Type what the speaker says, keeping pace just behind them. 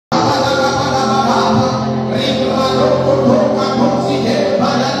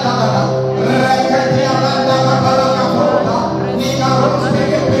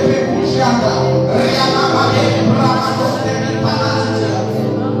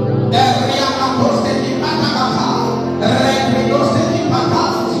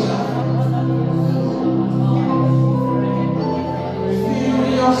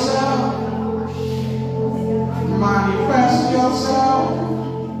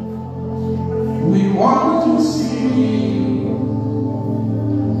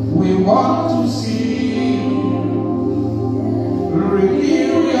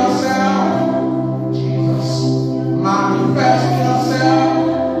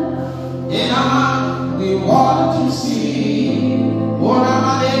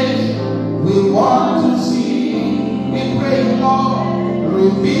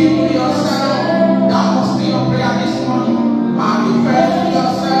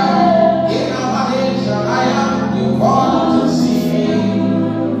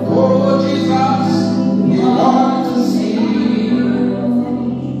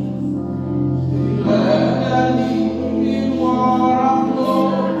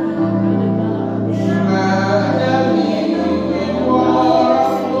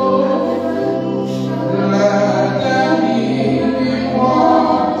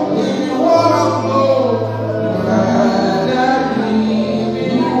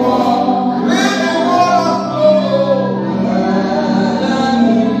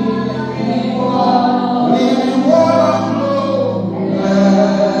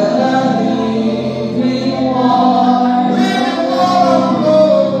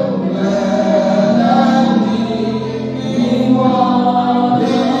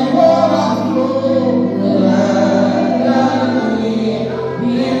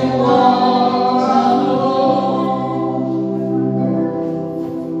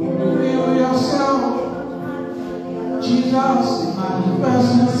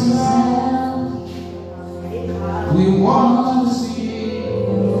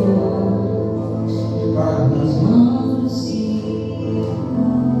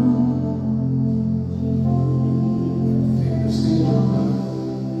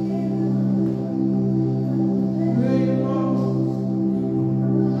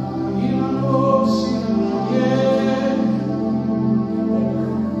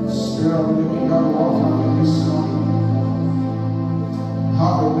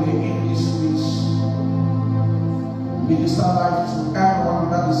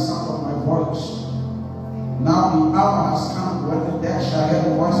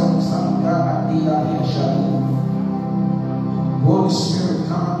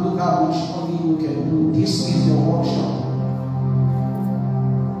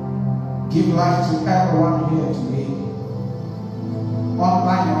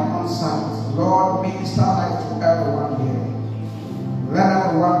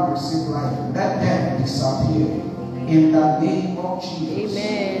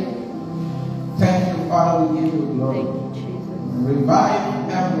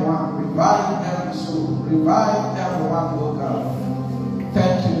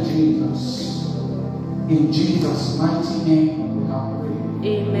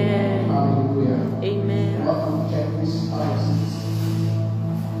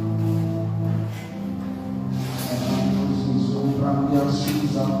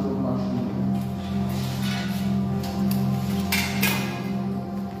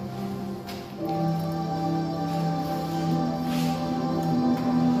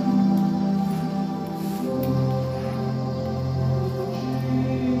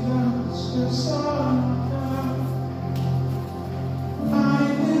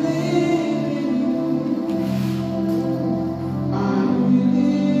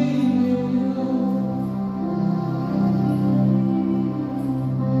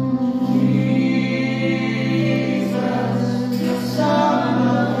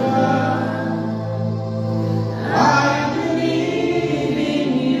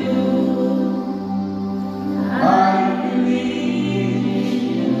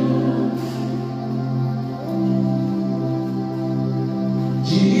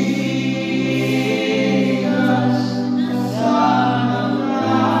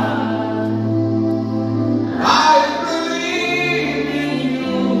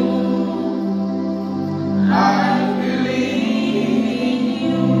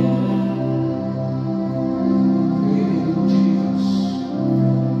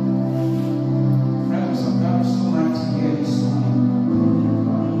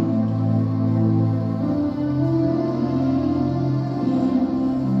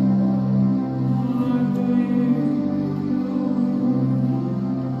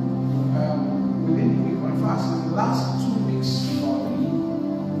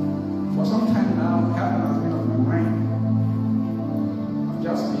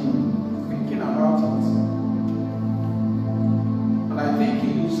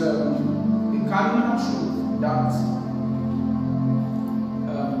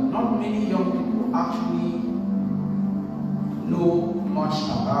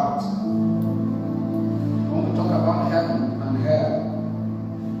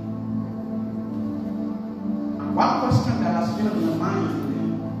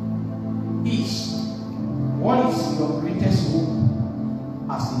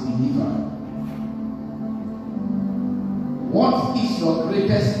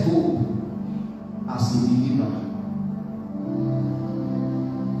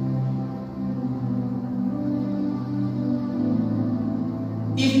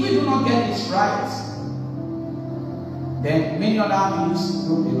other things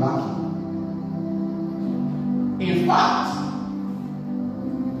will be lacking. In fact,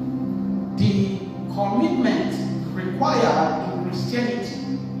 the commitment required in Christianity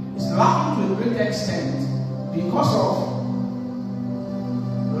is lacking to a great extent because of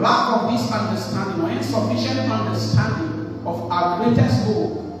lack of this understanding or insufficient understanding of our greatest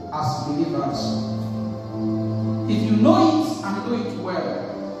goal as believers. If you know it and know it well,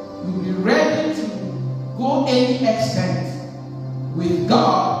 you'll be ready to go any extent with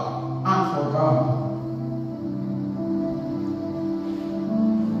God and for God.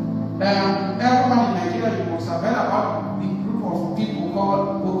 Everyone in Nigeria, you must have heard about the group of people called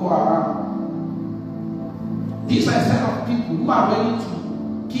Boko Haram. These are a set of people who are ready to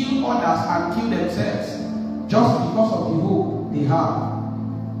kill others and kill themselves just because of the hope they have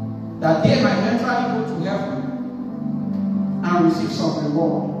that they might eventually go to heaven and receive some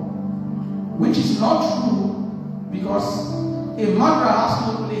reward, which is not true because a murderer has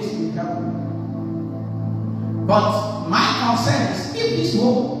no place in heaven. But my concern is if this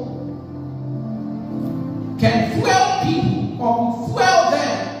hope can fuel people or fuel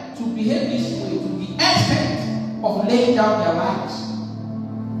them to behave this way to the extent of laying down their lives,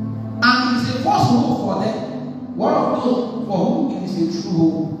 and it is a false hope for them, what of those for whom it is a true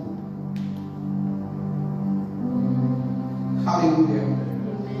hope? Hallelujah.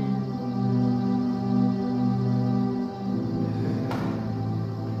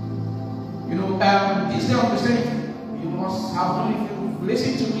 You know, this day of Christianity, you must have known, if you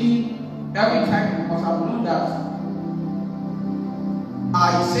listen to me every time, you must have known that I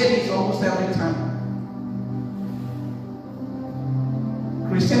say this almost every time.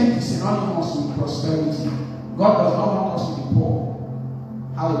 Christianity is synonymous with prosperity. God does not want us to be poor.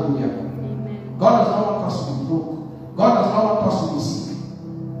 Hallelujah. Amen. God does not want us to be broke. God does not want us to be sick.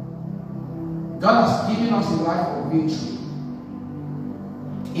 God has given us a life of victory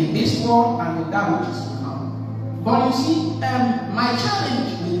in this world and in that which is to come. But you see, my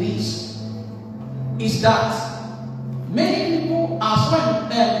challenge with this is that many people are so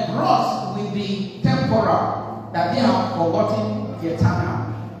engrossed with the temporal that they have forgotten the eternal.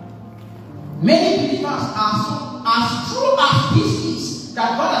 Many believers are so, as true as this is, that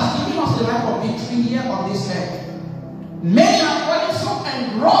God has given us the life of victory here on this earth. Many are already so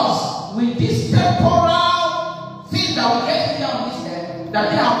engrossed with this temporal thing that we get here on this earth that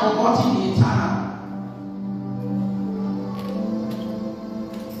they have forgotten the eternal.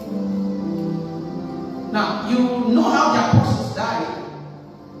 Now, you know how the apostles died.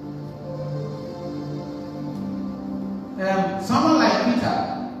 Someone like Peter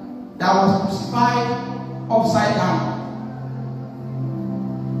that was crucified upside down.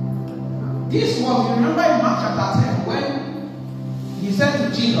 This was, you remember in Mark chapter 10, when he said to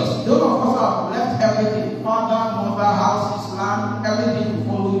Jesus, those of us who have left everything, father, mother, houses, land, everything to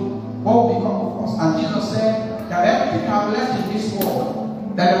follow you, what will become of us? And Jesus said that everything I have left in this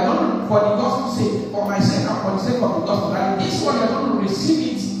world, that you're going to, for the gospel's sake, for my sake and for the sake of the gospel, that in this world you're going to receive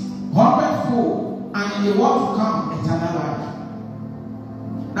it 100-fold, and in the world to come, eternal life.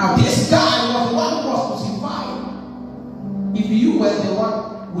 Now this guy was the one who was crucified. If you were the one,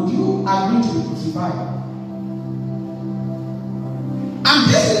 would you agree to be crucified? And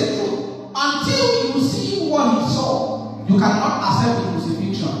this is the truth. Until you see what he saw, you cannot accept the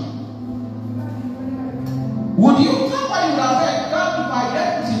crucifixion. Would you think what you would have said, God, if I get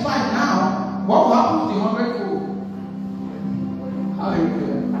crucified now, what will happen to the 100-fold?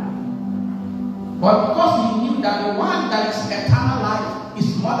 Hallelujah. But because he knew that the one that is eternal life is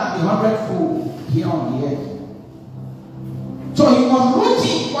more than the 100-fold here on the earth. So he was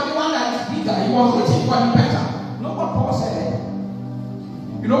rooting for the one that is bigger. He was rooting for the better. You know what Paul said?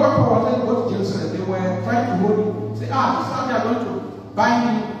 You know what Paul was saying? Go to Jerusalem. They were trying to hold him. Say, this is how they are going to bind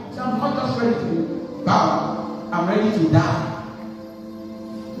you. Say, I'm not just ready to bow. I'm ready to die.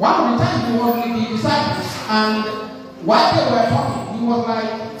 One of the times he was with the disciples, and while they were talking, he was like,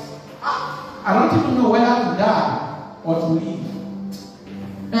 I don't even know whether to die or to live.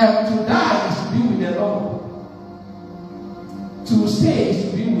 To die is to be with the Lord. To stay is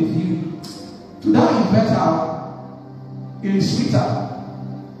to be with you. To die is better. It is sweeter.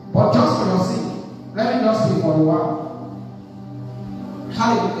 But just for your sake, let me just stay for a while.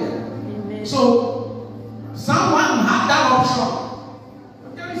 Hallelujah. Amen. So, someone had that option.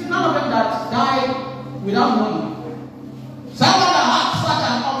 There is none of them that died without knowing. Someone that had such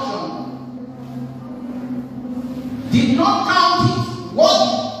an option did not count it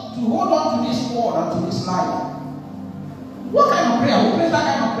worthy to hold on to this world and to this life. What kind of prayer? Who prays that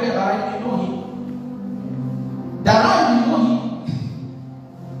kind of prayer that I may know him? That I may know him.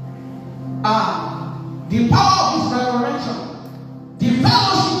 The power of his resurrection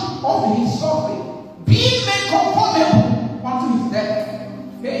of his suffering, being made conformable unto his death.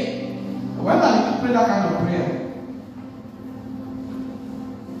 Hey, when I pray that kind of prayer,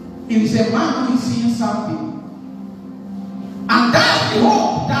 it is a man who is seeing something. And that's the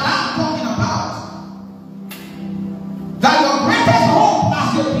hope that I'm talking about. That your greatest hope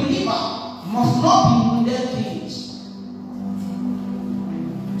as a believer must not be mundane things.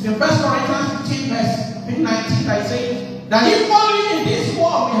 In 1 Corinthians 15 verse 19, I say that if only in this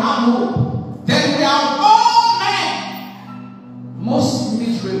world we have hope, then we are all men most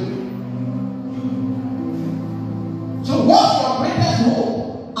miserable. So what's your greatest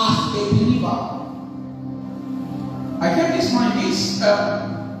hope as a believer? I came this morning,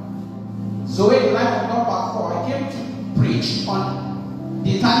 Zoe-The Life of God Part 4. I came to preach on the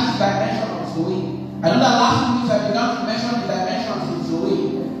eternity dimension of Zoe. I know that last week I began to mention the dimensions in Zoe.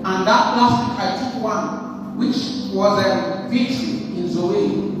 And that last week I took one, which was a victory in Zoe.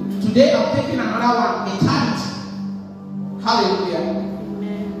 Today I'm taking another one, eternity. Hallelujah.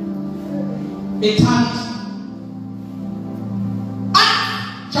 Amen. Eternity.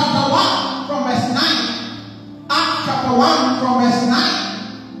 Acts chapter 1 from verse 9. Acts chapter 1 from verse 9.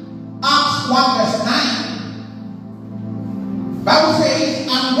 Acts 1 verse 9. Bible says,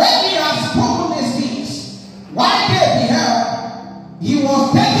 and when he had spoken these things, while they beheld, he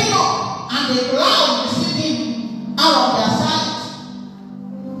was taken up, and the cloud received him out of their sight.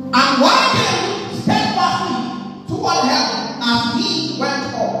 And while they looked steadfastly toward heaven as he went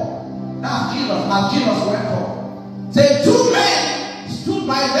up, that's Jesus, as Jesus went up, say, two men stood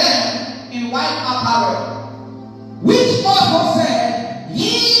by them in white apparel, which also said,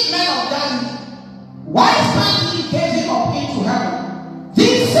 ye men of Galilee, why stand ye gazing up into heaven?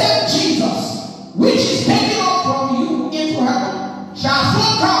 This same Jesus, which is taken up from you into heaven, shall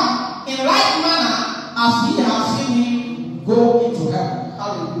so come in like manner as ye have seen him go into heaven.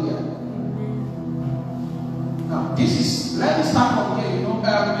 Hallelujah. Now, this is, let me start from here. You know,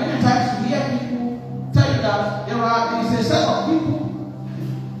 many times you hear people tell you that there is a set of people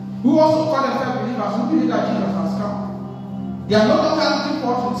who also call themselves believers who believe that Jesus has come. They are no longer looking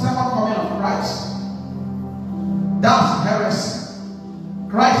forward to the second coming of Christ. That's heresy.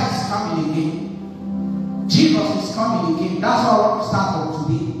 Christ is coming again. Jesus is coming again. That's what I want to start from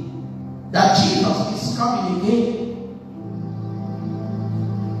today. That Jesus is coming again.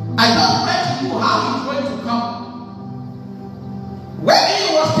 I don't like to know how he's going to come. When he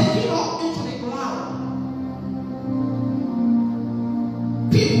was taken up into the cloud,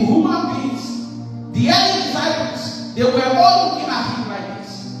 people, human beings, the early disciples, they were all looking at him like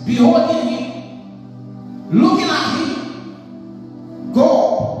this, beholding him, looking at him, go.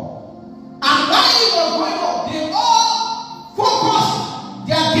 And while he was going up, they all focused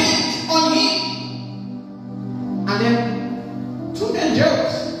their gaze on him. And then two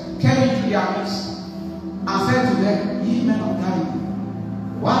angels came into their midst and said to them, ye men of Galilee,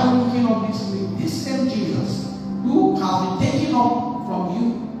 why are you looking up this way? This same Jesus who has been taken up from you,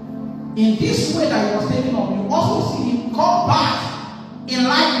 in this way that he was taken up, you also see him come back in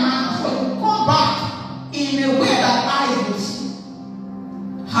like manner. So he come back in a way that eyes will see.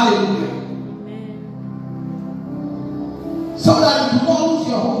 Hallelujah. So that you do not lose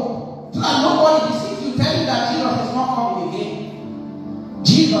your hope. So that nobody deceives you, tell you that Jesus is not coming again.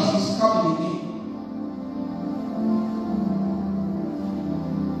 Jesus is coming again.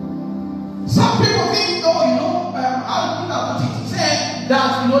 Some people think, oh, you know, how do you put it? Say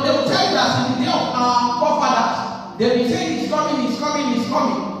that, you know, they will tell you that in the day of our forefathers, they will say he's coming, he's coming, he's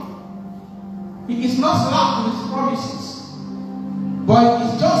coming. He is not slack to his promises, but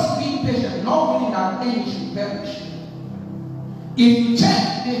he's just being patient, not willing that any should perish. If you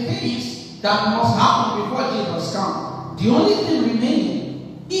check the things that must happen before Jesus comes, the only thing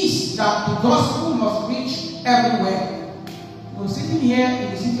remaining is that the gospel must reach everywhere. You're sitting here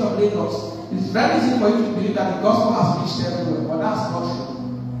in the city of Lagos, it's very easy for you to believe that the gospel has reached everywhere, but that's not true.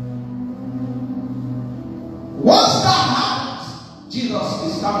 Once that happens, Jesus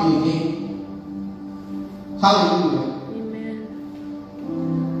is coming again. Hallelujah. Amen.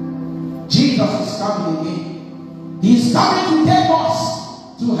 Jesus is coming again. He's coming to take us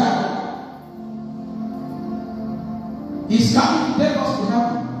to heaven. He's coming to take us to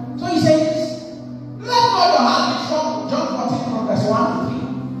heaven. So he says, let not your heart be troubled. John 14 from verse 1 to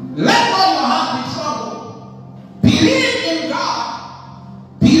 3. Let not your heart be troubled. Believe in God.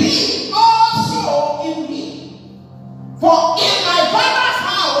 Believe also in me. For in my Father's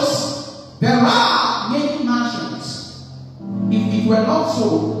house there are many mansions. If it were not so,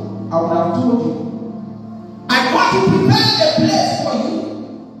 I would have told you. I want to prepare a place for you.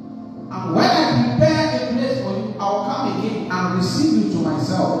 And when I prepare a place for you, I will come again and receive you to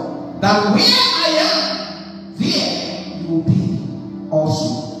myself, that where I am, there you will be also.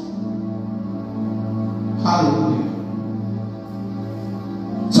 Hallelujah.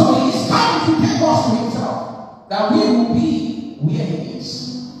 So he is coming to take us to himself, that we will be where he is.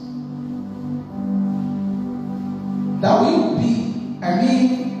 That we will be,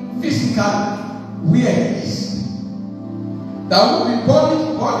 physically where he is. That we will be body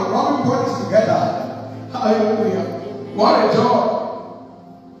to body, rubbing bodies together. Hallelujah. What a joy.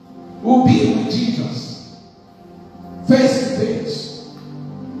 We'll be with Jesus. Face to face.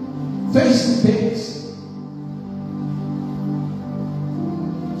 Face to face.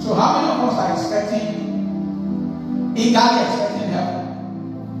 So how many of us are eagerly expecting heaven?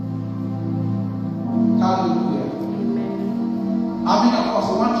 Hallelujah. Amen. How many of us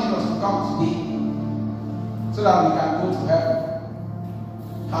want Jesus to come today so that we can go to heaven?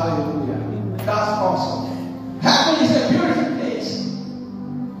 Hallelujah. Amen. That's awesome. Heaven is a beautiful place.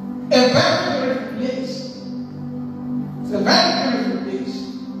 A very beautiful place. It's a very beautiful place.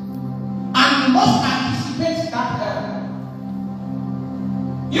 And you must anticipate that heaven.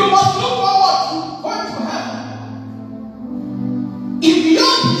 You must look forward to going to heaven. If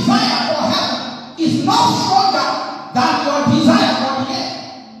your desire for heaven is not stronger than your desire for the earth,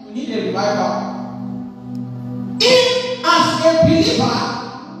 you need a revival. If, as a believer,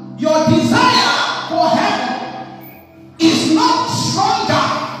 your desire for heaven is not stronger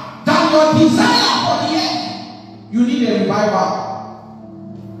than your desire for the earth, you need a revival.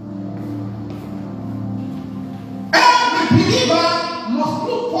 Every believer must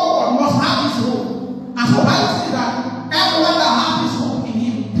look forward, must have his hope. And so the Bible says that everyone that has his hope in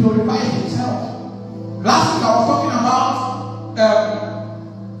him purifies himself. Last week I was talking about,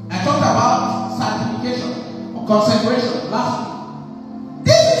 I talked about sanctification or consecration last week.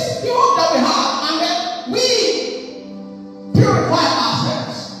 This is the hope that we have, and then we purify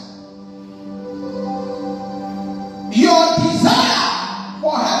ourselves. Your desire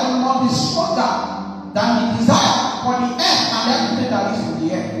for heaven must be stronger than the desire for the earth and everything that is in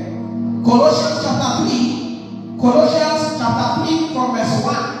the earth. Colossians chapter 3 from verse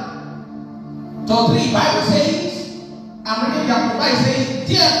 1 to 3, Bible says, I'm reading the Bible says,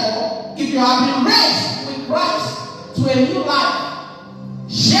 therefore, if you have been raised with Christ to a new life,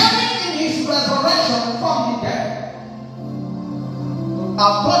 sharing in his resurrection from the dead,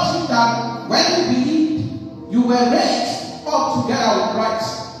 I've taught you that when you believed, you were raised up together with Christ,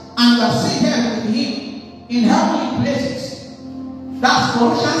 and you are seated with him in heavenly places. That's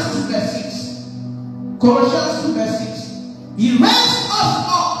Colossians 2 verse 6. Colossians 2 verse 6. He raised us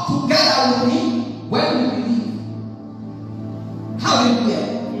up together with him when we believe. Hallelujah.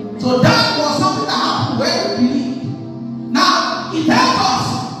 Amen. So that was something that happened when we believe. Now, he tells us,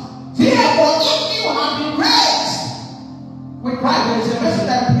 therefore, if you have been raised with Christ, there is a message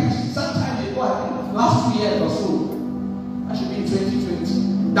that I preached sometime ago, I think, last 2 years or so. That should be in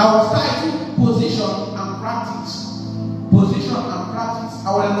 2020. That was titled Position and Practice. Position and Practice. I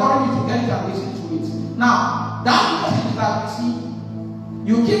will encourage you to get it and listen to it. Now, that message that we see,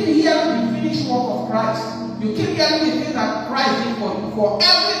 you keep hearing the finished work of Christ. You keep hearing the things that Christ did for you. For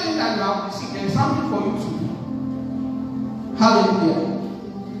everything that you have received, there is something for you to do. Hallelujah.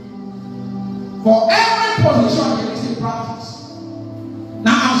 For every position, there is a practice.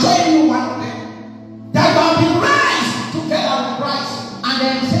 Now, I'm showing you one of them. That you have been raised together with Christ. And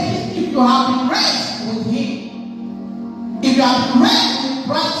then it says, if you have been raised with him, if you have been raised with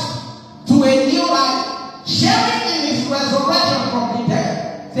Christ to a new life, sharing in his resurrection from the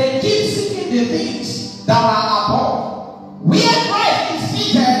dead, they keep seeking the things that are above, where Christ is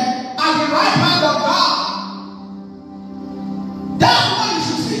seated at the right hand of God. That's what you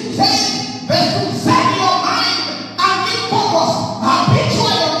should see. Say, verse 2, set your mind and keep focus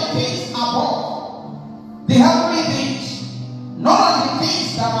habitually on the things above, the heavenly things, not on the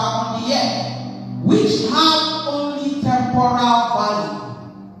things that are on the earth, which have only temporal value.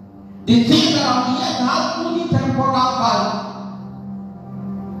 The things that are on the earth have only temporal value.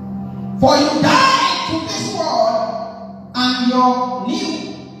 For you died to this world, and your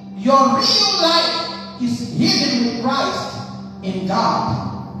real life is hidden with Christ in God.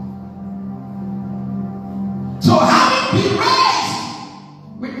 So having been raised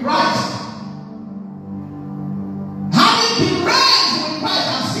with Christ, having been raised with Christ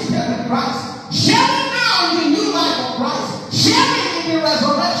and seated with Christ, sharing now in the new life of Christ, sharing in the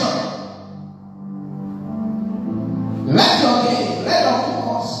resurrection. Let your gaze, let your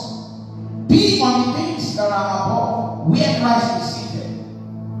focus be on the things that are above, where Christ is seated.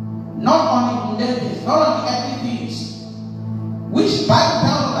 Not on the things, not on the earthly things, which Bible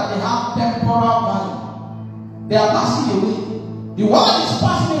tells us that they have temporal value. They are passing away. The world is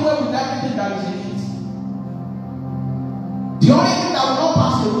passing away with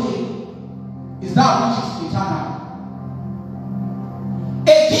is that which is eternal. A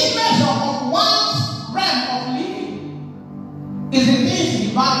key measure of one's realm of living is the things he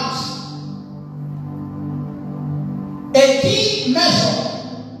values. A key measure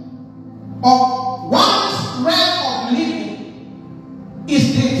of one's realm of living is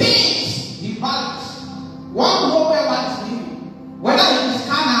the things he values. One know where one is living, whether it is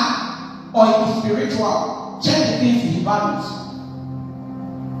carnal or it is spiritual, check the things he values.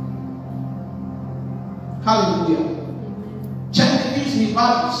 Hallelujah. Check the things he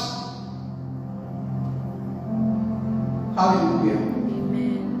values. Hallelujah.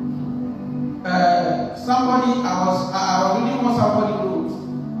 Somebody, I was reading what somebody wrote,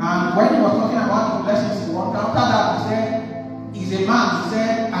 and when he was talking about the blessings he wanted, after that he said, he's a man, he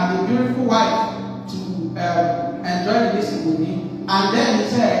said, and a beautiful wife to enjoy the listening with me. And then he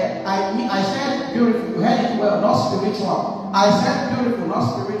said, I said beautiful, you heard it well, not spiritual. I said beautiful, not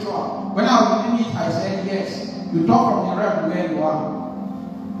spiritual. When I was reading it, I said yes. You talk from the realm where you are.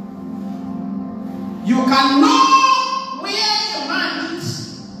 You can know where a man is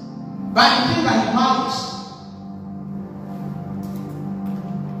by the thing that he values.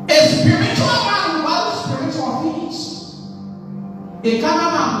 A spiritual man will value spiritual things. A carnal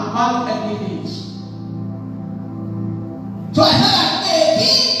man will value earthly things. So I said that a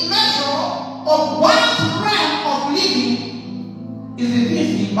big measure of one's realm of living is the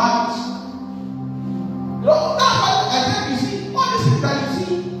things he values. You know, that's why I said, you see, all these things that you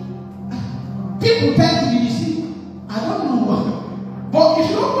see, people tend to be deceived. I don't know why. But if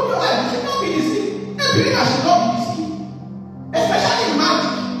you don't put your eyes, you should not be deceived. A believer should not be deceived. Especially in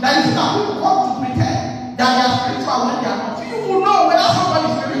magic, that you see that people come to pretend that they are spiritual when they are not. You will know whether somebody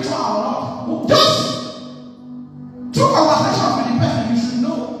is spiritual or not. Just through conversations with the person, you should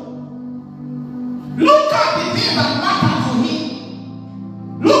know. Look at the things that matter to him.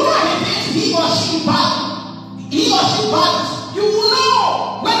 Look at the things he or she values. He or she values. You will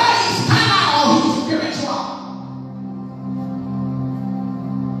know whether he's carnal or he's spiritual.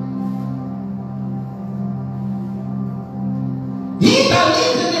 He that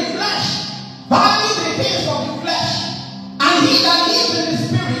lives in the flesh values the things of the flesh, and he that lives in the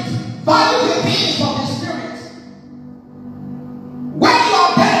spirit values the things of the spirit. When you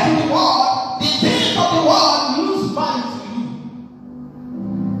are dead to the world, the things of the world lose value to you.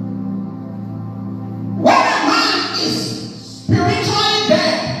 When a man is spiritually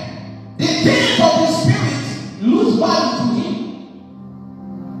dead, the things of the spirit lose value to him.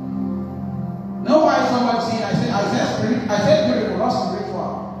 Know why somebody say I said spiritual, not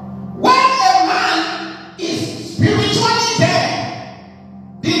spiritual. When a man is spiritually dead,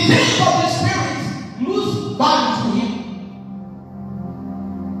 the things of the spirit lose value to him.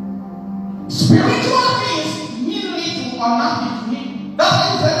 Spiritual things mean little or nothing to him. That's why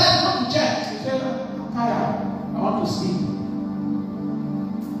he said, let's go to church. He said, I'm tired. I want to sleep.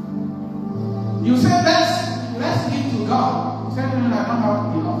 You said, let's give to God. He said, no, I don't have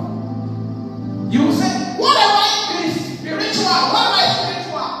enough. You said, whatever it is spiritual, whatever is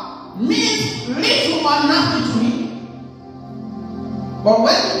spiritual, means little or nothing to him. But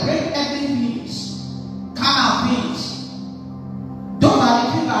when you bring earthly things, carnal things, those are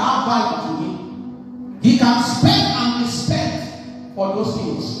the things that have value to him. He can spend and be spent for those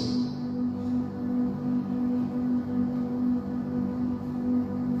things.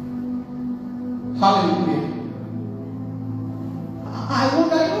 Hallelujah.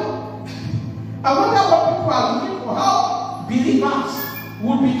 I wonder what people are looking for, how believers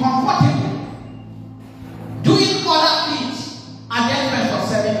would be comfortable doing other things at the expense of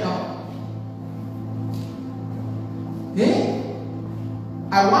serving God.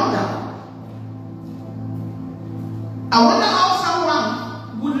 I wonder how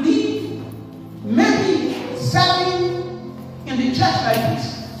someone would live, maybe serving in the church like this,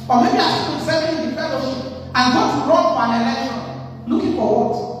 or maybe as serving in the fellowship, and go to run for an election, looking for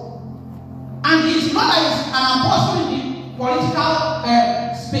what? And it's not like it's an apostle in the political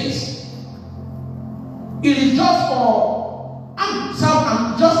space. It is just for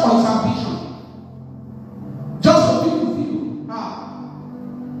just for his ambition, just for people to feel.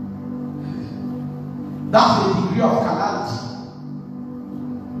 That's the degree of carnality.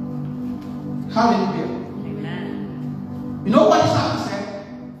 Hallelujah. Amen. You know what this psalmist said?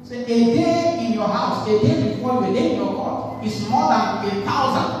 Say, a day in your house, a day before you, a day in your court is more than 1,000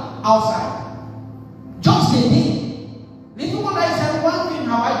 outside. Just a day. Little one I said, one thing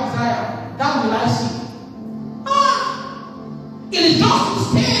have I desire, that will I see. It is just to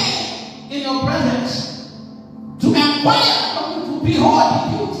stay in your presence, to inquire from you, to behold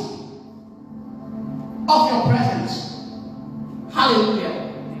the beauty of your presence. Hallelujah.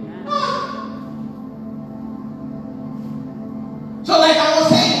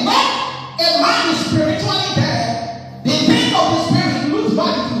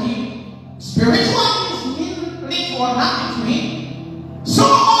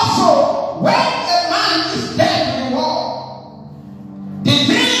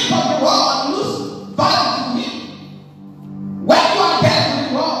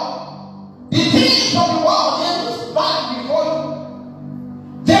 The things of the world, they look bad before you.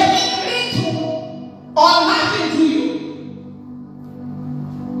 They mean little or nothing to you.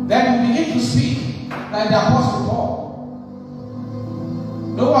 Then you begin to speak like the Apostle Paul.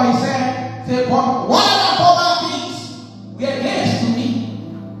 Know what he said? Say, but whatever other things were gains to me.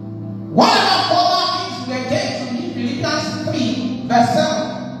 Whatever other things were gains to me. Philippians 3, verse 7.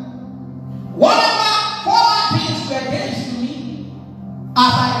 Whatever other things were gains to me,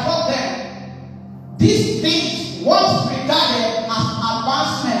 as I thought them, these things once regarded as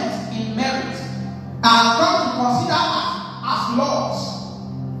advancements in merit, are come to consider as loss.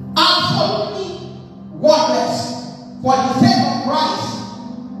 Absolutely worthless for the sake of Christ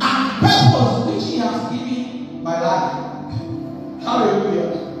and purpose which He has given my life. Hallelujah.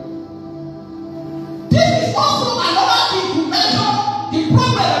 This is also another thing to measure the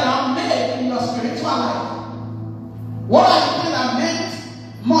progress that I have made in your spiritual life. What are the things that meant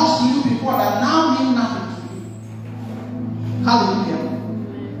much to you before that now mean nothing to you? Hallelujah.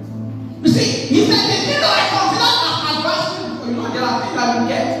 You see, he said the thing that I consider as advancement before, you know, there are things that we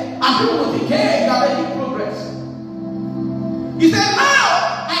get. And people will think, hey, you are making progress. He said,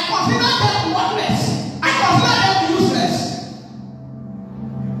 now I consider them worthless. I consider them useless.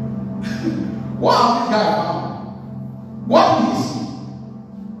 What has this guy found? What did he see?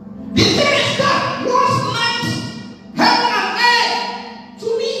 The thing is that once meant heaven and earth to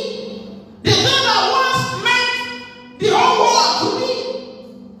me. The thing that once meant the whole world to me.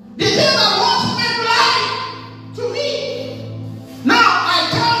 The thing that once meant life to me. Now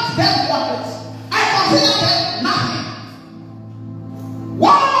them worthless. I consider them nothing.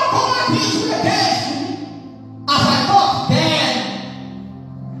 One of the things were against me, as I thought then.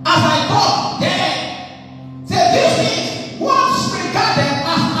 Say these things once regarded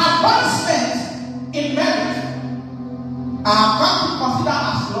as advancements in merit are come to consider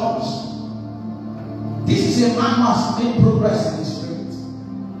as loss. This is a man who has made progress in his spirit.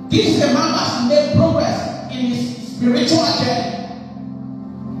 This is a man who has made progress in his spiritual journey.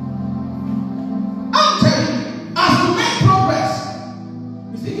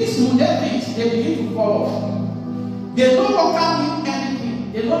 They begin to fall off. They no longer mean anything.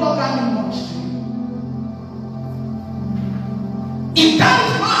 They no longer mean much to you. If that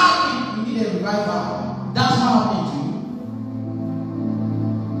is not happening, you need a revival. That's not happening to you.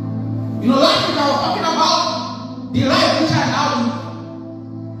 You know, last week I was talking about the life which I now live.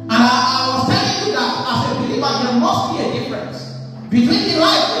 And I was telling you that as a believer, there must be a difference between the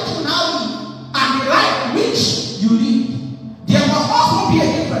life which you now live and the life which you live. There must also be a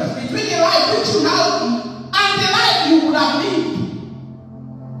difference between the life which you now live and the life you would have lived.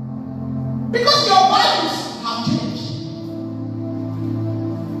 Because your values have changed.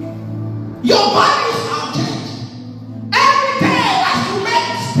 Your values have changed. Every day as you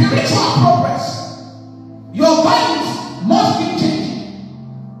make spiritual progress, your values must keep changing.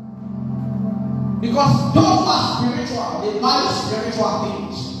 Because those who are spiritual, they value spiritual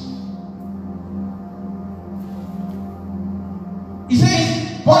things. He says,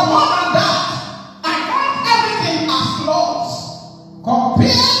 but more than that, I count everything as loss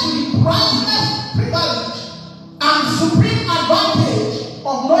compared to the priceless privilege and supreme advantage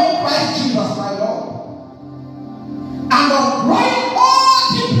of knowing Christ Jesus my Lord, and of growing more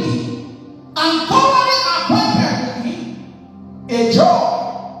deeply and thoroughly acquainted with Him, a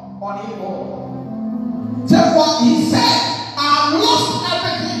joy unequaled. Therefore, he said, I have lost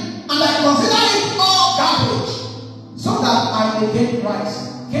everything and I consider it all garbage, so that I may gain Christ.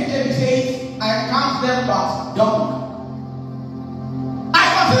 KJV says, I count them but dung. I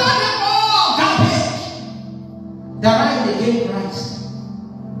consider them all garbage, that I may gain Christ.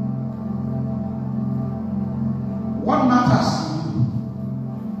 What matters to you?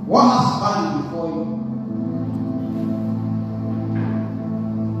 What has value before you?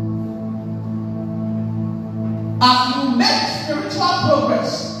 As you make spiritual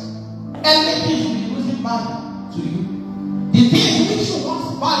progress, everything will be losing value to you. The things which you once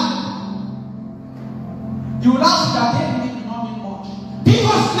value, you will ask that they really do not mean much.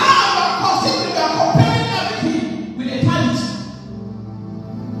 Because now you are considering, you are comparing everything with eternity.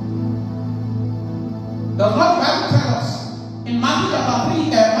 Does not the Bible tell us in Matthew chapter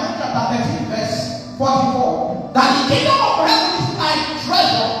 13, verse 44, that the kingdom of heaven is like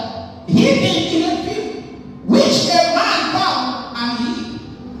treasure hidden in a field, which a man found and hid,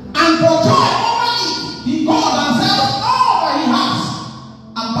 and for joy over it, he goes and sells all that he has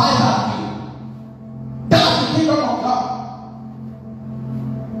and buys that field. That's the kingdom of God.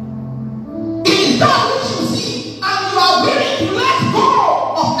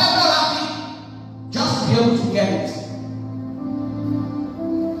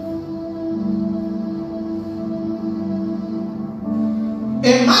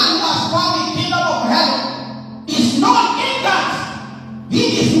 A man who has found the kingdom of heaven is not in that he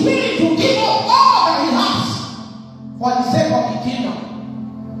is willing to give up all that he has for the sake of the kingdom.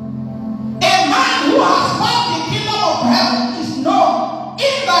 A man who has found the kingdom of heaven is known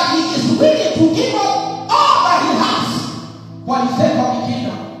in that he is willing to give up all that he has for the sake of the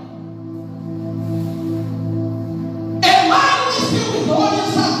kingdom. A man who is filled with the Holy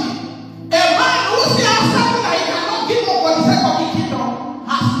Spirit, a man who still has something that he cannot give up for the sake of the kingdom,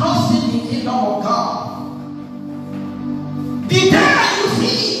 has not seen the kingdom of God. The day that you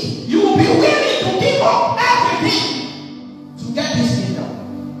see it, you will be willing to give up everything to get this kingdom.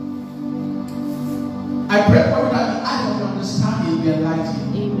 I pray for you that the eyes of your understanding be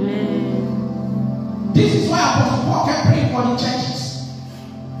enlightened. Amen. This is why Apostle Paul kept praying for the churches,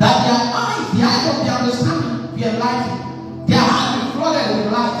 that their eyes, the eyes of their understanding be enlightened, their heart be flooded with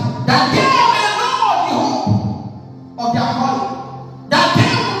light, that they may know the hope of their calling, that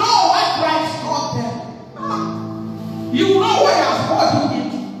they will know why Christ called them. You know where He has called you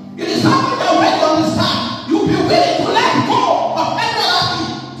into. It is something that when you understand, you'll be willing to let go of everything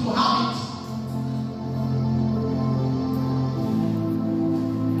to have it.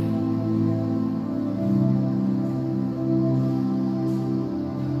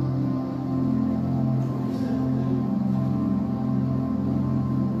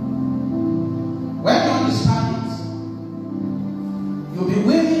 When you understand it, you'll be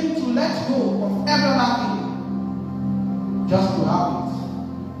willing to let go of everything just to have it.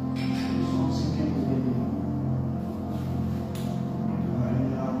 I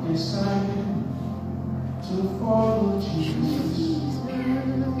have decided to follow Jesus.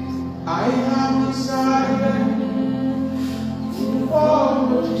 I have decided to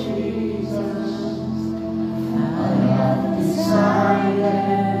follow Jesus. I have decided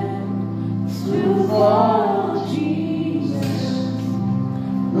to follow Jesus.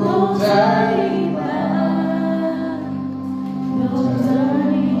 No turning back. No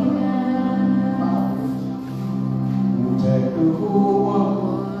turning back. We'll take the whole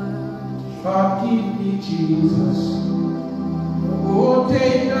world, but give me Jesus. We'll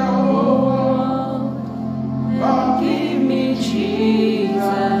take the whole world, but give me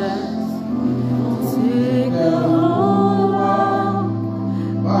Jesus. We'll take the whole world,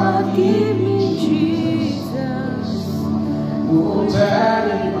 but give me Jesus. We'll turn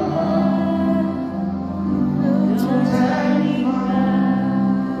it back. No turning back.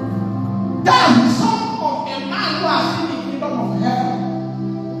 That's the song of a man who has seen the kingdom of heaven.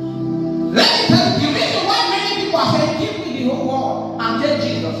 Let me tell you, the reason why many people are saying, give me the whole world and take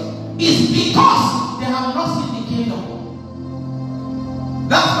Jesus, is because they have not seen the kingdom.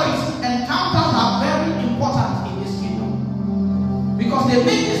 That's why encounters are very important in this kingdom. Because they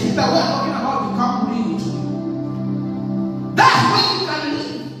make this thing that we are talking about become real to you. That's when you can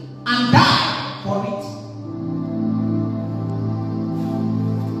live and die for it.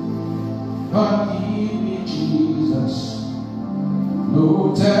 But give me Jesus, no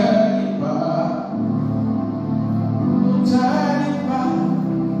turning back, no turning back.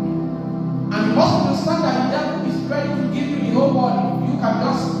 And you must understand that the devil is ready to give you the whole world. You can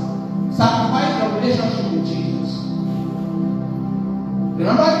just sacrifice your relationship with Jesus.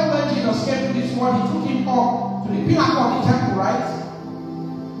 Remember when Jesus came to this world, He took him up to the pinnacle of the temple, right?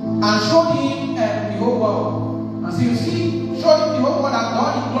 And showed him the whole world. And so you see, showed him the whole world and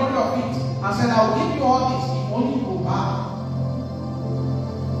all the glory of it. And said, I will give you all this if only you go back.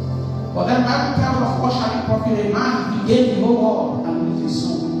 But then the Bible tells us, what shall it profit a man if he gain the whole world and lose his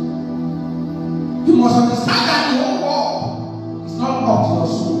soul? You must understand that the whole world is not up to your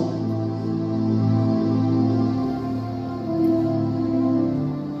soul.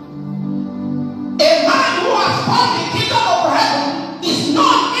 A man who has found the kingdom of heaven is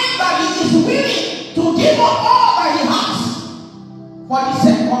not in that he is willing to give up all that he has for the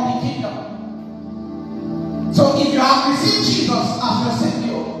sake of the kingdom. So if you have received Jesus as your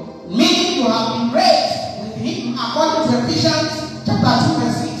Savior, meaning you have been raised with Him according to Ephesians chapter 2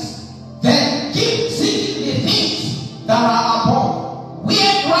 verse 6, then keep seeking the things that are above,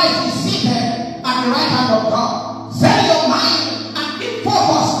 where Christ is seated at the right hand of God. Set your mind and keep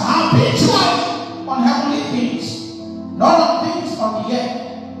focused habitually on heavenly things, not on things on the earth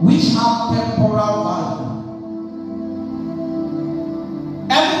which have temporal value.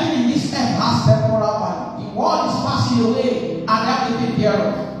 Everything in this earth has temporal value. The world is passing away and everything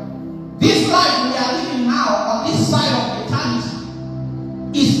thereof. This life we are living now on this side of eternity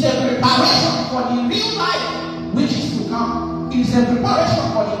is the preparation for the real life which is to come. It is a preparation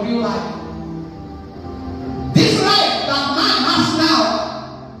for the real life. This life that man has now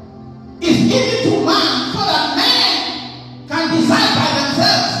is given to man so that men can decide by themselves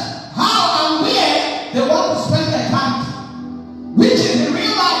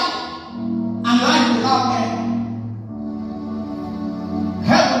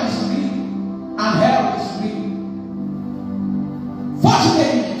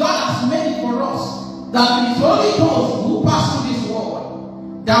that it is only those who pass through this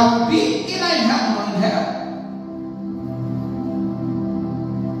world that will be either in heaven or in hell.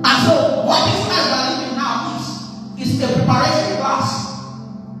 And so, what this life we are living now is a preparation class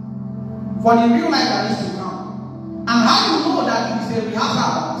for the real life that is to come. And how you know that it is a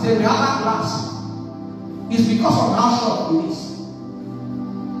rehearsal class is because of how short it is.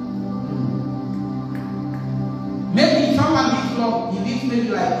 Maybe if someone lives long, he lives maybe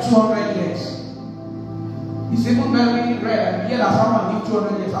like 200 years. It's even very rare to hear that someone lives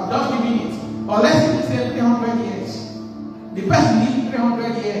 200 years. I'm just giving it. Or let's even say 300 years. The person lives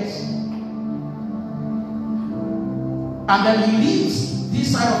 300 years. And then he lives this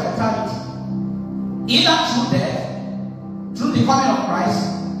side of eternity. Either through death, through the coming of Christ,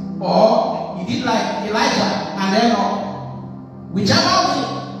 or he did like Elijah and then whichever way,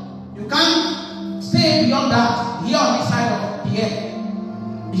 you can't stay beyond that. Here on this side of the earth,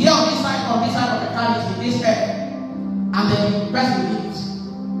 here on this side of eternity, this earth, and then the person leaves.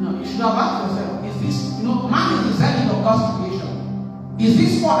 You should have asked yourself: is this, man is the setting of God's creation? Is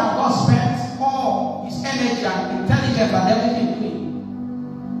this what that God spent all his energy and intelligence and everything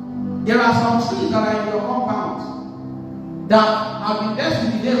doing? There are some trees that are in your compound that have been there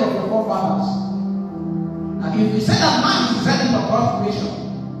since the days of your forefathers. And if you say that man is the setting of God's creation,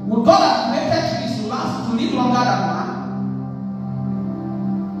 would God have created trees to last, to live longer than man?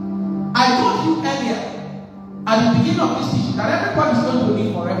 I told you earlier, at the beginning of this teaching, that everybody is going to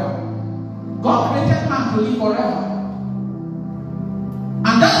live forever. God created man to live forever.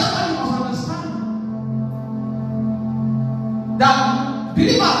 And that's why you must understand that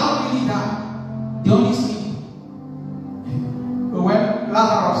believers don't really die, they only sleep. But when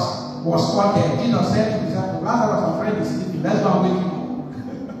Lazarus was called dead, Jesus said to his disciples, Lazarus, my friend, is sleeping. Let's go and wake him up.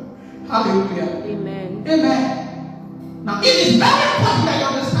 Hallelujah. Amen. Amen. Now, it is very important that you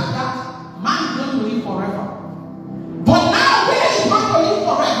understand that man is going to live forever. But now, where he's going to live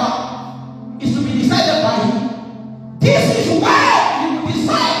forever is to be decided by him. This is where you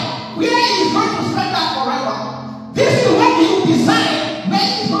decide where he's going to spend that forever. This is where you decide where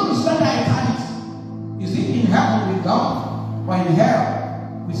he's going to spend that eternity. Is it in heaven with God or in hell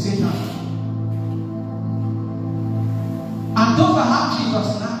with Satan? And those that have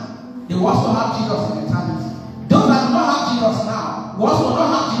Jesus now, they will also have Jesus in eternity. Those that do not have Jesus now will also not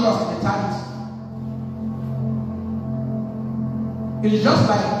have Jesus in eternity. It is just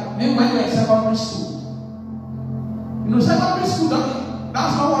like maybe when you're in secondary school. Secondary school,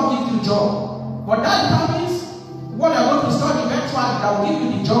 that's not what gives you a job. But that determines what you're going to study eventually that will give you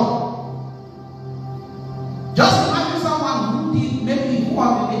the job. Just imagine someone who was in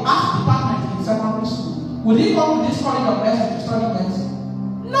the art department in secondary school. Would he come to this college of medicine to study medicine?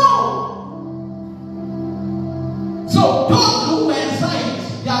 No. So those who were in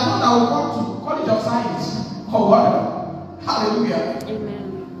science, they are those that will come to college of science or whatever. Hallelujah. Amen.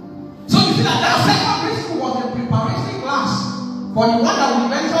 So you see that secondary school was a preparation class for the one that will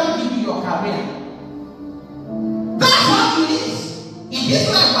eventually give you your career. That's how it is. In this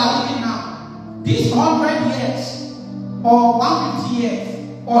life we are living now, these 100 years, or 150 years,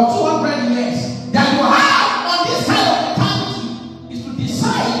 or 200 years that you have on this side of eternity is to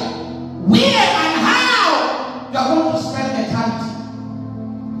decide where and how you are going to spend eternity.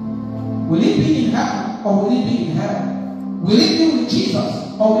 Will it be in heaven or will it be in hell? Will it be with Jesus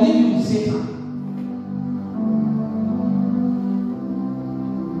or will it be with Satan?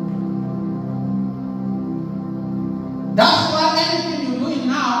 That's why anything you're doing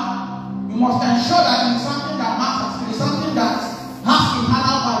now, you must ensure that it is something that matters. It is something that has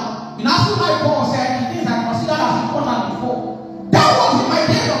eternal value. In as my Paul said, the things I consider as important before. That was in my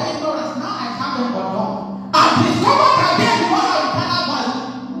days of ignorance. Now I can't them but know. I discovered that they do not have eternal value.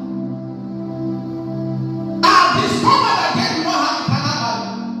 I discovered that they do not have eternal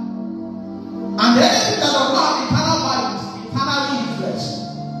value. And anything that does not have eternal value is eternally useless.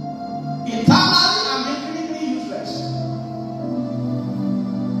 Eternally and infinitely useless.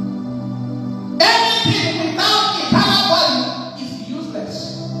 Anything without eternal value is useless.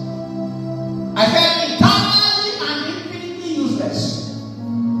 I said eternally and infinitely useless.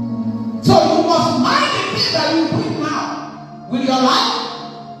 So you must mind the things that you do now with your life,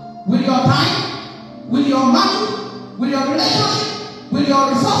 with your time, with your money, with your relationship, with your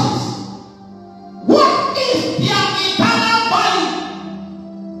resources. What is their eternal value?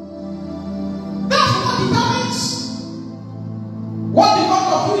 That's what determines what becomes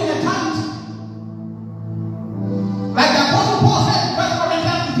of you in eternity. Like the Apostle Paul said in 1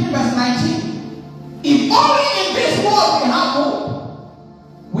 Corinthians 15 verse 19, if only in this world we have hope,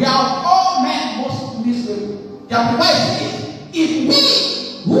 we are all men most miserable. The Amplified says, if we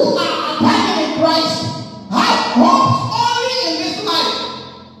who are abiding in Christ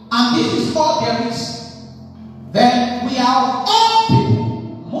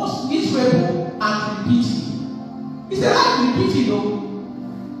It's a life we pity, though.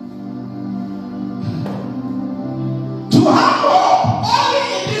 To have hope only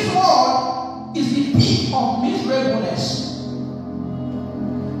in this world is the peak of miserableness.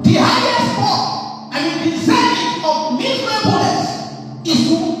 The highest form, the zenith of miserableness is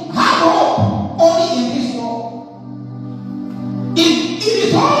to have hope only in this world. If it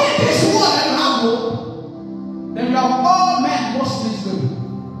is only in this world that you have hope, then you are all men most miserable.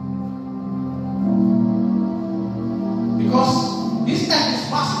 Because this earth is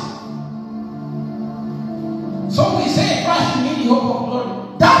passing. So we say Christ in me, the hope of glory.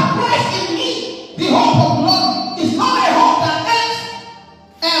 That Christ in me, the hope of glory, is not a hope that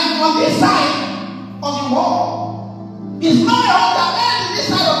ends on this side of the wall. It's not a hope that ends on this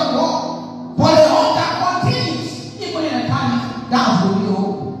side of the wall, but a hope that continues even in eternity. That's the real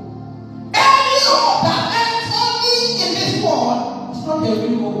hope. Any hope that ends only in this world is not a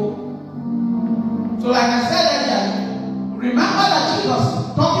real hope. So like I said earlier, remember that Jesus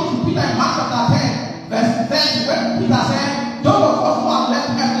talking to Peter in Mark chapter 10. Verse 30, when Peter said, those of us who have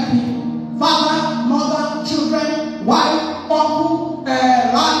left everything, father, mother, children, wife, uncle,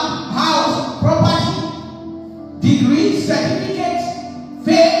 land, house, property, degrees, certificates,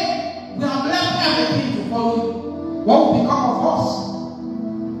 faith, we have left everything to follow you. What will become of us?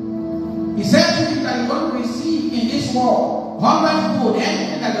 He said to him that you're going to receive in this world 100-fold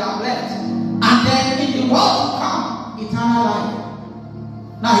anything that you have left, and then in the world to come, eternal life.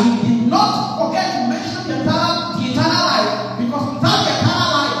 Now he did not forget to mention the eternal life, because without the eternal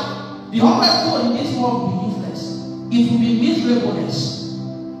life, the 100-fold in this world will be useless. It will be miserableness.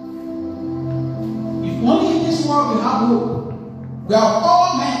 If only in this world we have hope, we are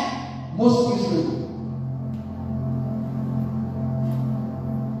all men most miserable.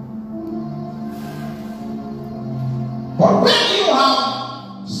 But when you have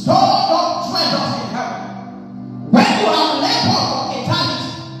stored up treasures in heaven, when you have labored for eternity,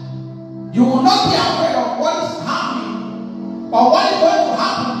 you will not be afraid of what is happening or what is going to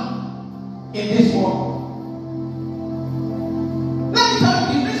happen in this world. Let me tell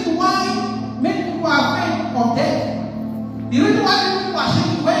you the reason why many people are afraid of death. The reason why many people are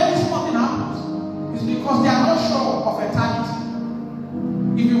shaking when this something happens is because they are not sure of eternity.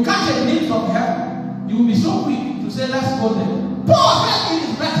 If you catch a glimpse of heaven, you will be so quick to say, let's go there. Paul said it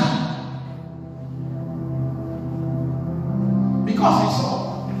is better. Because he saw.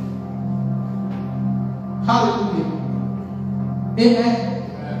 Hallelujah. Amen.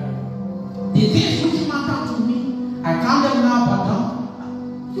 The things which matter to me, I count them now but down.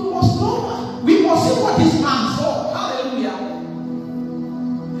 You must know. We must see what this man saw. Hallelujah.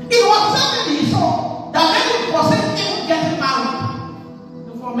 It was something he saw that many people said even getting married.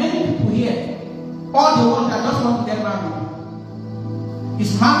 So for many people here, all the ones that just want to get married.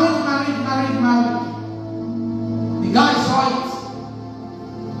 It's married. The guy saw it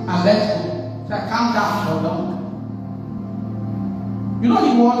and let go. That calm down for long. You know,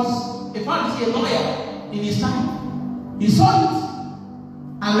 he was a Pharisee, a lawyer in his time. He saw it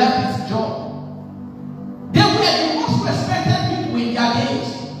and left his job. They were the most respected people in their days.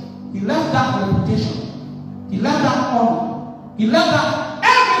 He left that reputation. He left that honor. He left that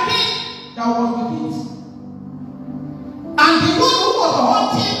everything that was with it. And the one who was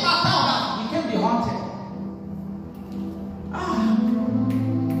haunted after that became the haunted.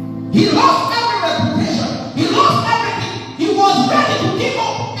 He lost every reputation. He lost everything. He was ready to give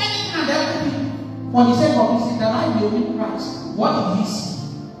up anything and everything for the sake of his life will win Christ. What did he see?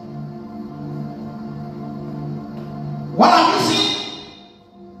 What have you seen?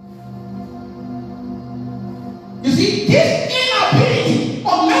 You see, this inability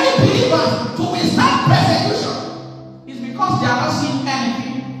of many believers to withstand persecution is because they are not seeing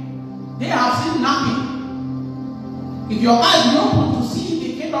anything. They have seen nothing. If your eyes are open to see the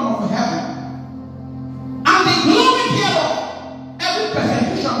kingdom of heaven and the glory thereof, every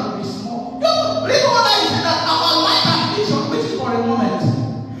persecution will be small. Read what I said, that our life and vision, which is for a moment,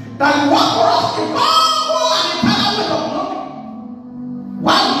 that you want for us to go and eternal weight of glory.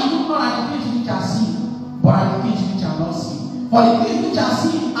 Why we do not at the things which are seen, but at the things which are not seen? For the things which are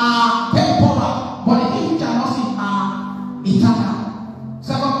seen are temporal, but the things which are not seen are eternal. 2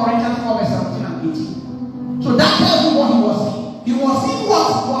 Corinthians 4 verse 17 and 18. So that tells you what he was seeing. He was seeing what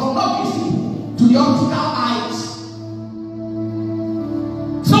was not visible to the optical eyes.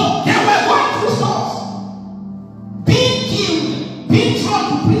 So they were going through stuff, being killed, being thrown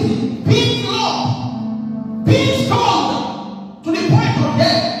to prison, being flogged, being stoned to the point of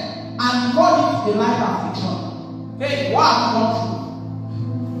death, and God is a life affliction. Hey, what have you gone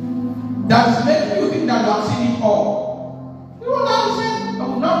through? That is making you think that you have seen it all. You know what I'm saying? I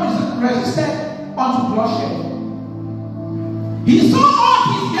will not resist unto bloodshed. He saw all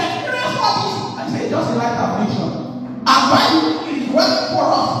this, he experienced all this, and he said, just a light affliction. And why it is working for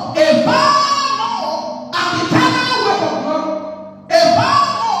us a far more and eternal weight of glory. A far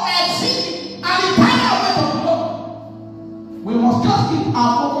more exceeding and eternal weight of glory. We must just keep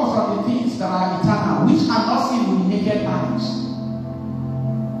our focus on the things that are eternal, which are not seen with the naked eyes.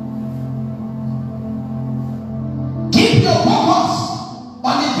 Keep your focus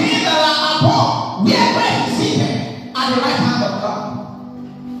on the things that are above, where Christ is seated at the right hand of God.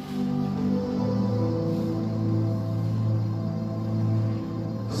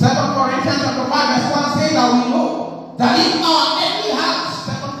 Second Corinthians chapter 5 verse 1 says that we know that if our earthly house,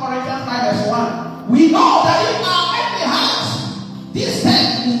 2 Corinthians 5 verse 1, we know that if our earthly house, this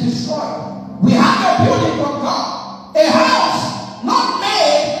tent is destroyed, we have a building from God, a house not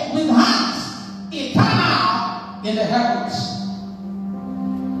made with hands, eternal in the heavens.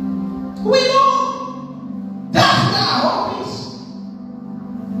 We know that's where our hope is.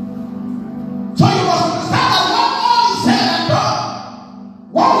 So you must understand that when all is said and done,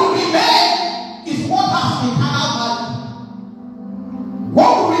 what will remain is what has eternal value. What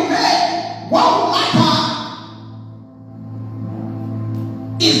will remain, what will matter,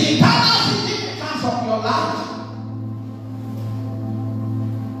 is the eternal significance of your life.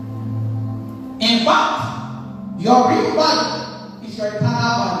 In fact, your real value is your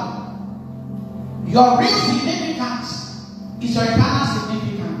eternal value. Your real significance is your eternal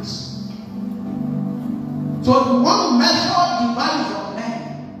significance. So if you want to measure the value of men,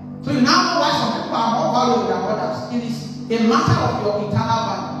 so you now know why some people are more valuable than others. It is a matter of your eternal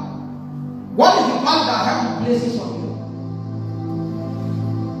value. What is the value that heaven places on you?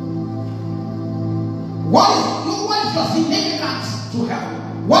 What is your significance to heaven?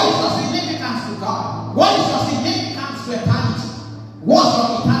 What is your significance to God? What is your significance to eternity? What's your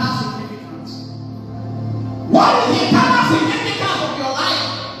eternal significance? What is the eternal significance of your life?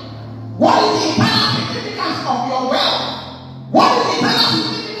 What is the eternal significance of your wealth? What is the eternal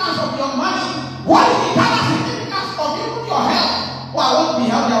significance of your money? What is the eternal significance of even your health? Oh, I want to be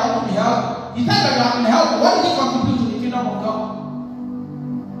healthy, I want to be healthy. The time that you are in health, what did it contribute to the kingdom of God?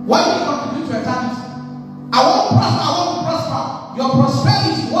 What did it contribute to eternity? I want to prosper, I want to prosper. Your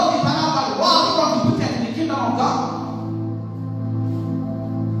prosperity, what is eternal value? What has it contributed to the kingdom of God?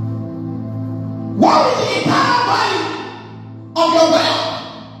 What is the eternal value of your wealth?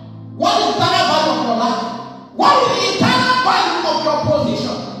 What is the eternal value of your life? What is the eternal value of your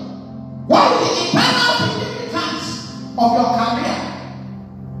position? What is the eternal significance of your career?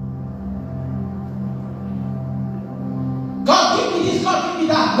 God give me this, God give me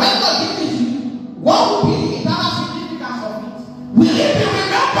that. When God gives it to you, what will be the eternal significance of it? Will it be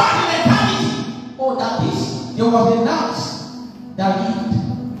remembered in eternity? Oh, that is, there was a nurse that lived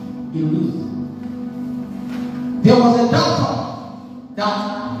in Ruth. There was a doctor that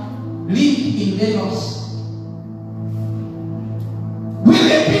lived in Lagos. Will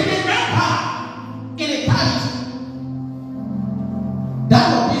it be remembered in eternity? That's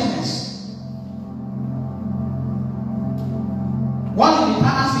your business. What is the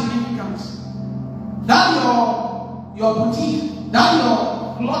eternal significance? That's your boutique. That's your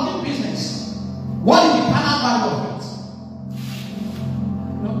clothing business. What is the eternal value of it?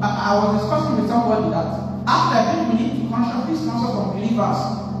 You know, I was discussing with somebody that after I think we need to consciously sponsor some believers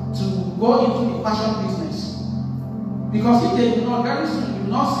to go into the fashion business. Because if they do not, very soon you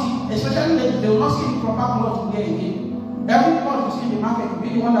will not see, especially ladies, they will not see the proper clothes to wear again. Every cloth you see in the market will be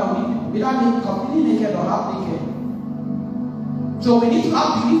the one that will be either completely naked or half naked. So we need to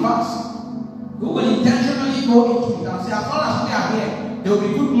have believers who will intentionally go into it and say, as long as we are here, there will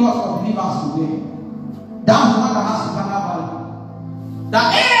be good clothes for believers to wear. That's the one that has eternal value. That,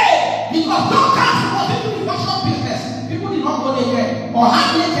 hey, because don't cast was into the fashion business. People did not go naked or hang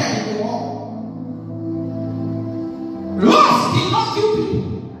naked in the wall. Lust did not kill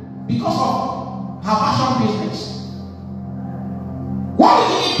people because of her fashion business. What is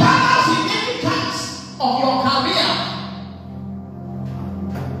the eternal significance of your career?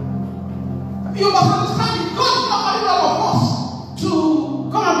 You must understand it. God is not calling all of us to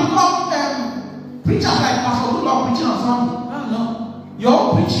come and become preachers like Pastor Lula preaching on Sunday. No. Your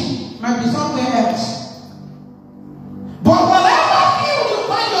own preaching might be somewhere else. But whatever field you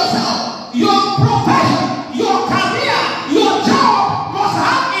find yourself, your profession, your career, your job must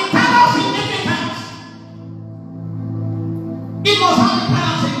have eternal significance. It must have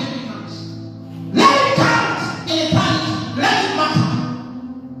eternal significance. Let it count in eternity. Let it matter.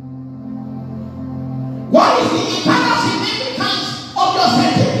 What is the eternal significance of your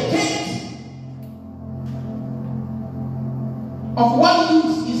certificate? Of what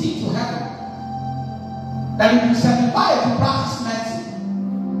use is it to heaven? That you be certified to practice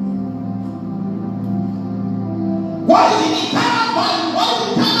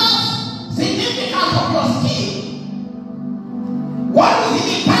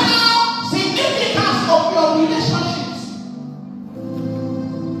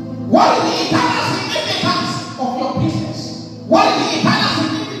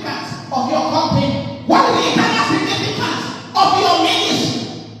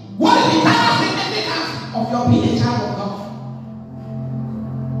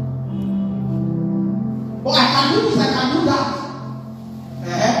can do this, I can do that.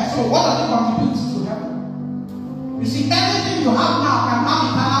 So what does it contribute to heaven? You see, everything you have now can have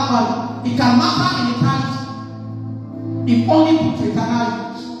eternal value. It can matter in eternity if only put to eternal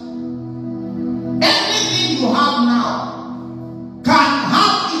use. Everything you have now can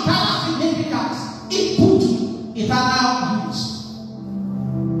have eternal significance if put to eternal use.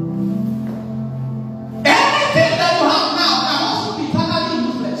 Everything that you have now can also be eternally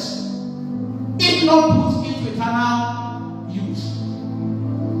useless if not put into eternal use.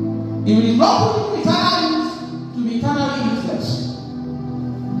 If it is not put into eternal use, to be eternally useless.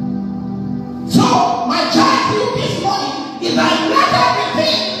 So, my charge to you this morning is that let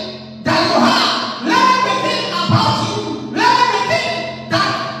everything that you have, let everything about you, let everything that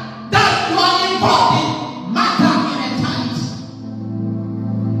you are involved in matter in eternity.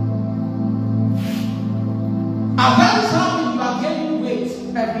 And that is how you are gaining weight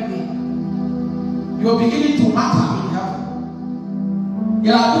every day. You are beginning to matter in heaven.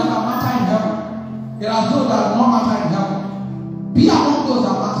 There are those that matter in heaven. There are those that do not matter in heaven. Be among those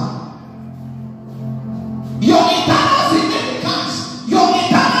that matter. Your eternal significance, your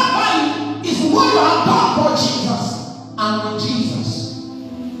eternal value is what you have done for Jesus and with Jesus.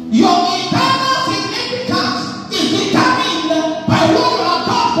 Your eternal significance is determined by what you have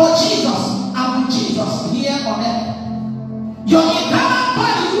done for Jesus and with Jesus here on earth. Your eternal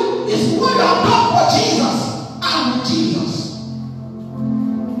value is what you have done for Jesus and with Jesus.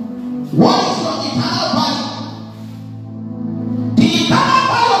 What is your eternal value? The eternal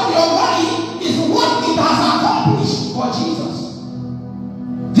value of your body is what it has accomplished for Jesus.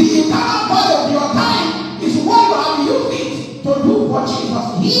 The eternal value of your time is what you have used it to do for Jesus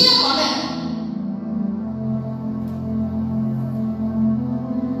here on earth.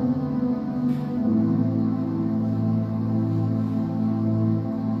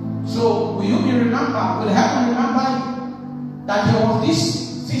 So, will you be remembered? Will heaven remember that there was this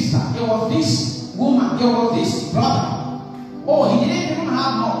sister, there was this woman, there was this brother? Oh, he didn't even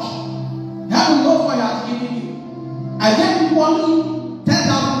have much. Heaven knows what he has given you. I gave you only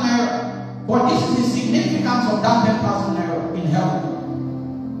 10,000 naira, but this is the significance of that 10,000 naira in heaven.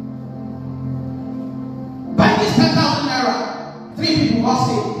 By this 10,000 naira, 3 people got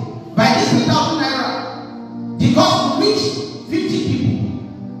saved. By this 10,000 naira, the gospel reached 50 people.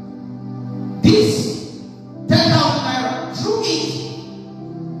 This 10,000 naira, through it,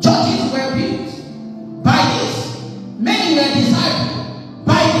 churches were built. By this, many were discipled.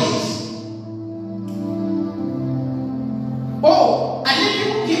 By this, oh, I didn't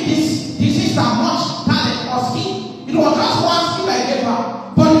even give this sister much talent or skill. It was just one skill I gave her.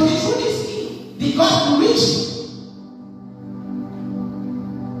 But if it's through this skill, the gospel reached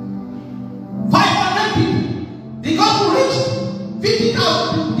 500 people. The gospel reached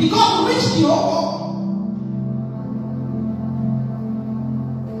 50,000 people. The gospel reached the whole world.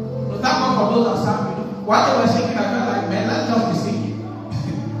 Thank God for those that serve me. While they were singing, I felt like, man, let's just be singing.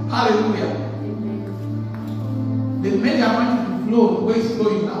 Hallelujah. They made their money to flow the way it's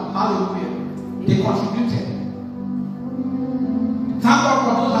flowing now. Hallelujah. They contributed. Thank God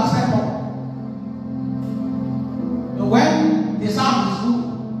for those that step up. But when the sound is good,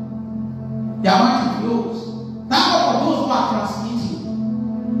 their money flows. Thank God for those who are transmitting.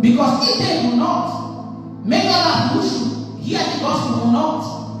 Because if they do not, many others who should hear the gospel will not.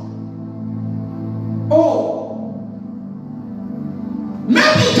 Oh,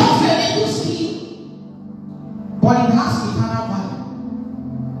 maybe just a little skill, but it has eternal value.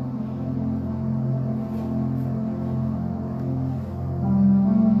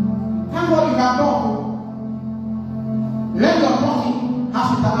 Thank God you can talk. Let your talking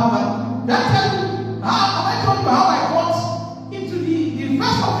have eternal value. That tells you how I told you how I got into the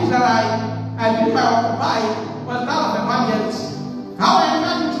first office that I believe I occupied was that of evangelist. How I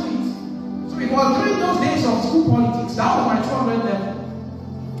entered into it. So it was during those days of school politics. That was my 200 level.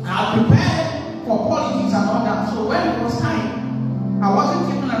 I had prepared for politics and all that. So when it was time, I wasn't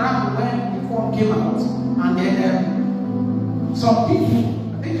even around when the form came out. And then some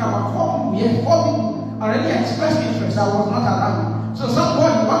people, I think about 4 people already expressed interest. I was not around. So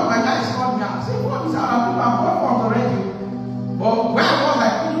somebody, one of my guys called me and said, "What is our people have gone for already?" But when I was, I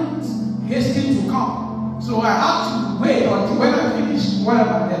couldn't hasten to come. So I had to wait until when I finished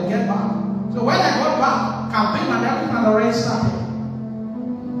whatever, then get back. So when I got back, campaign and everything had already started.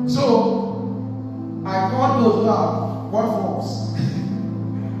 So I called those who have workforce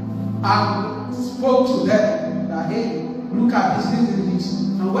and spoke to them that, hey, look at this.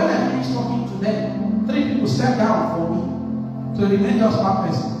 And when I finished talking to them, 3 people stepped down for me. So it remained just one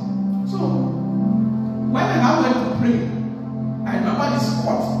person. So when I now went to pray, I remember the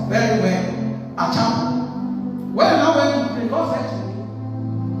spot very well at chapel. When I went to pray, God said to me,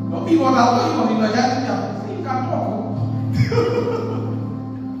 no people are going on in the yard, you can talk.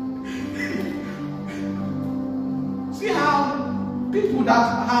 See how people that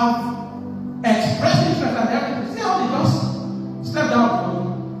have expressed interest and everything, see how they just step down for you.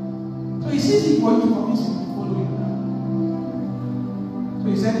 So it's easy for you to convince people to follow you. So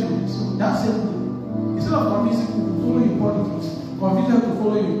he said to me, so that's it. Instead of convincing people to follow you in politics, convince them to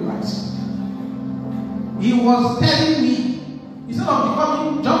follow you in Christ. He was telling me, instead of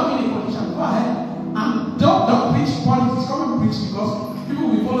jumping in a position, go ahead and don't preach politics, come and preach, because people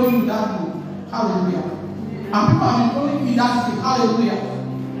will follow you that way. Hallelujah. And people have been following me that way. Hallelujah.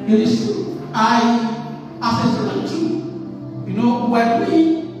 It is true. As a student too, you know, when we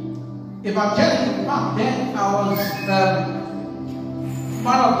evangelism back then, I was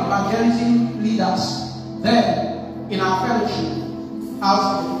one of the evangelism leaders there in our fellowship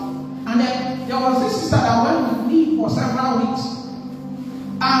outside. And then there was this sister that went with me for several weeks.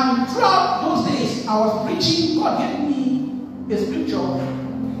 And throughout those days, I was preaching. God gave me a scripture,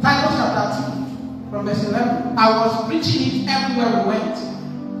 Titus chapter 2, from verse 11. I was preaching it everywhere we went.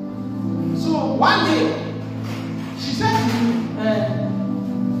 So one day, she said to me,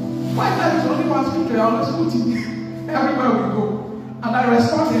 why there is only one scripture? I always put it everywhere we go. And I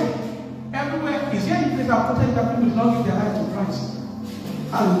responded, everywhere. Is there any place I've quoted that people do not give their life to Christ?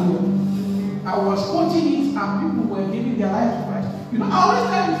 Hallelujah. I was quoting it and people were giving their life to Christ. You know, I always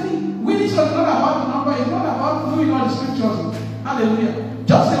tell you, see, winning is not about the number, it's not about knowing all the scriptures. Hallelujah.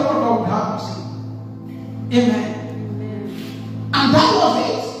 Just say what God would have to say. Amen. And that was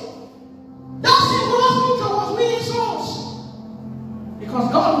it. That single scripture was winning souls. Because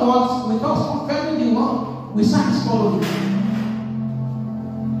God was with us confirming the word with signs following.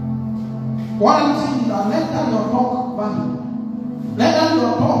 One thing is that let that your talk value. Let that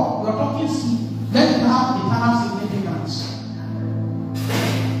your talking seed, let it have eternal significance.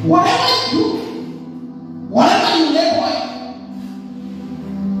 Whatever you do, whatever you labor in,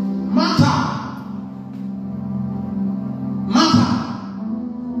 matter.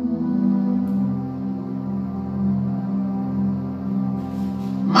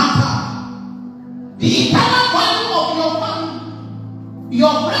 The eternal value of your family,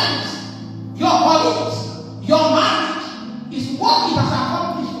 your friends, your colleagues, your marriage is what it has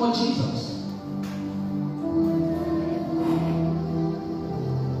accomplished for Jesus.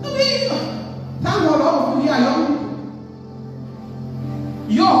 I mean, thank God all of you here are young people.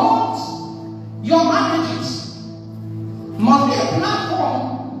 Your homes, your marriages must be a platform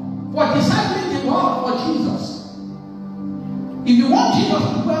for discipling the world for Jesus. If you want Jesus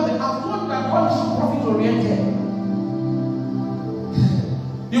to dwell, then I've told you that God is so profit-oriented.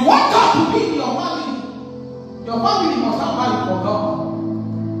 You want God to be in your family. Your family must have value for God.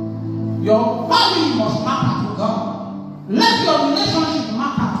 Your family must matter to God. Let your relationship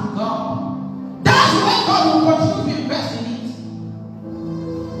matter to God. That's where God will continue to invest in it.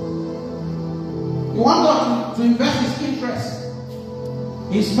 You want God to invest His interest,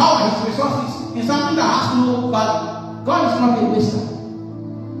 His power, His resources in something that has no value. God is not a waster.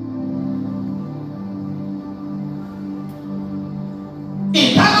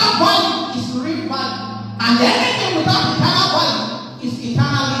 Eternal value is real value. And anything without eternal value is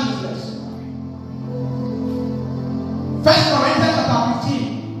eternally useless. 1 Corinthians chapter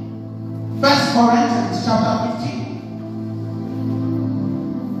 15. 1 Corinthians chapter 15.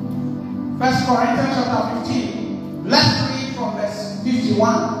 1 Corinthians chapter 15. Let's read from verse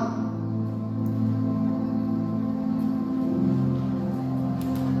 51.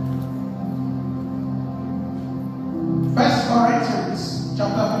 Corinthians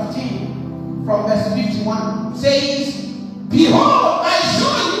chapter 15 from verse 51 says, behold, I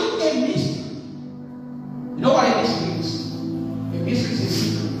show you a mystery. You know what a mystery is? A mystery is a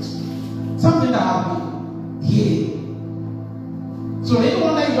secret. Something that I've been hearing. So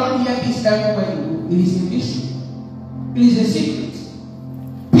anyone that you don't hear this everywhere you go, it is a mystery. It is a secret.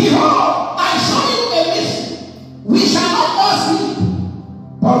 Behold, I show you a mystery. We shall not all sleep,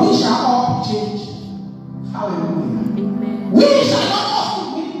 but we shall all be changed. Hallelujah. We shall not all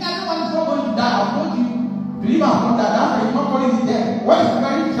sleep. Everyone is not going to die. I've told you, believe or not, that that's why you're not calling it dead. What is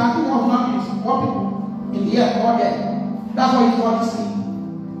very exactly what human beings, what people in the earth, not dead. That's why you call it sleep.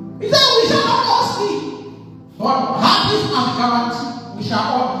 He said, we shall not all sleep, but have this as a guarantee, we shall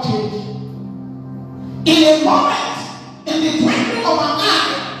all be changed. In a moment, in the twinkling of an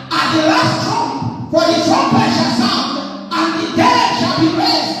eye, at the last trump, for the trumpet shall sound, and the dead shall be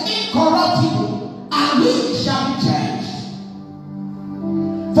raised incorruptible, and we shall be changed.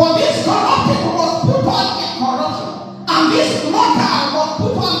 For this corruptible was put on in corruption, and this mortal was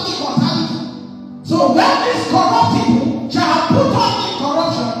put on immortality. So So when this corruptible shall put on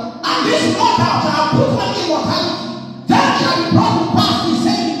incorruption, and this mortal shall put on immortality, then shall be brought to pass the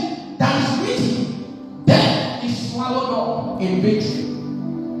saying that is written, death is swallowed up in victory.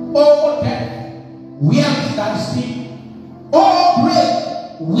 O death, where is thy sting? O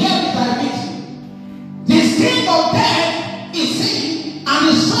grave, where is thy victory? The sting of death is sin, and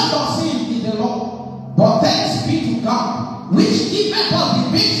the sword of sin is the law. But thanks be to God, which giveth us the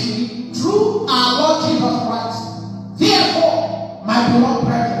victory through our Lord Jesus Christ. Therefore, my beloved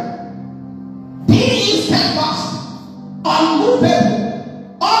brethren, be ye steadfast,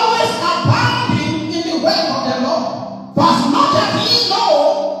 unmovable, always abounding in the work of the Lord. For as much as ye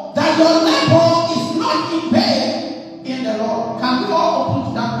know that your labor is not in vain in the Lord. Can we all open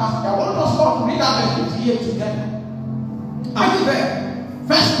to that passage? I want us all to read that verse 58 together. Are you there? 1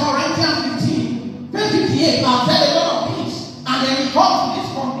 Corinthians 15, verse 58. I'll tell a lot of things, and then we come to this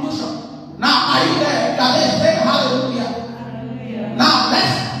conclusion. Now, are you there? Now, let's say hallelujah. Hallelujah. Now,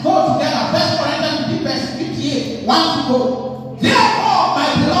 let's go together. 1 Corinthians 15, verse 58. 1 to go. Therefore, my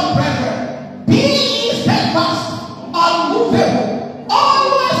beloved brethren, be ye steadfast, unmovable,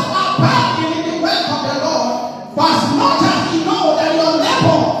 always abounding in the work of the Lord, for as much as you know that your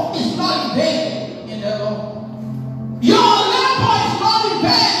labor is not in vain in the Lord. Your labor is not in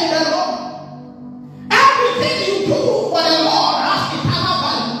vain in the Lord. Everything you do for the Lord has eternal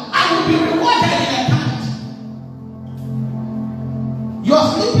value and will be rewarded in eternity. Your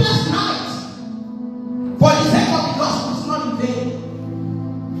sleepless nights for the sake of the gospel is not in vain.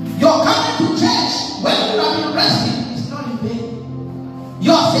 Your coming to church when you have been resting is not in vain.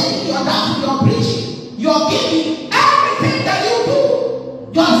 Your singing, your dancing, your preaching, your giving, everything that you do,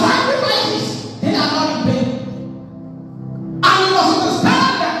 your sacrifices, they are not in vain. And you must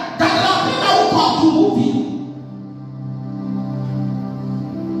understand that there are things that will come to move you.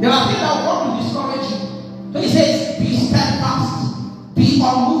 There are things that will come to discourage you. So he says, be steadfast, be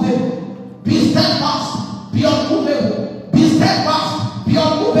unmovable, be steadfast, be unmovable, be steadfast, be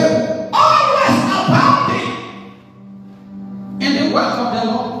unmovable, always abounding in the work of the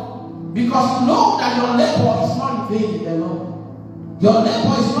Lord. Because you know that your labor is not in vain in the Lord. Your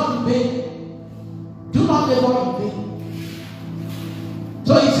labor is not in vain. Do not labor in vain.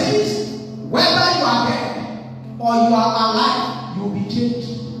 So he says, whether you are dead or you are alive, you will be changed.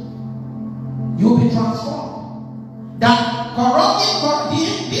 You will be transformed. That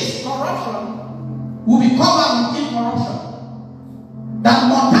this corruption will be covered with incorruption. That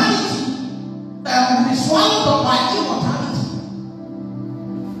mortality will be swallowed up by immortality.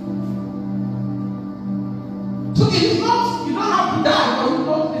 So it is not, you don't have to die, or you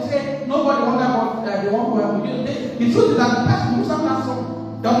don't, they say, nobody wonder what they want to help you. The truth is that the person who sometimes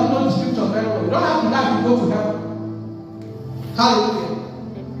doesn't know the scriptures very well. You don't have to die to go to heaven. Hallelujah.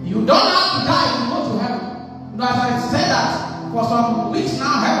 You don't have to die to go to heaven. As I said that for some weeks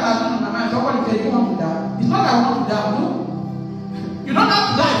now, heaven has been in my mind. Somebody said, you want to die? It's not that I want to die, no. You don't have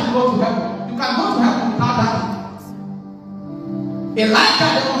to die to go to heaven. You can go to heaven without dying. Elijah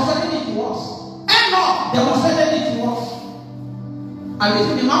demonstrated it to us. Enoch demonstrated it to us. At least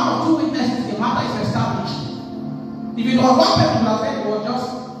in the mouth of two witnesses, the matter is established. If it was one person that said it was just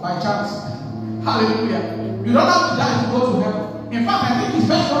by chance. Hallelujah. You don't have to die to go to heaven. In fact, I think it's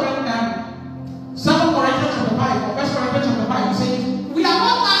 2 Corinthians chapter 5 or 1 Corinthians chapter 5 says, we are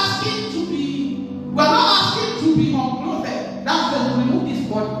not asking to be unclothed. That's just to remove this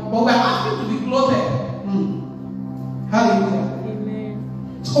body, but we are asking to be clothed. Hallelujah. Amen.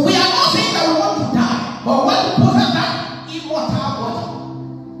 So we are not saying that we want to die, but we want to possess that immortal body.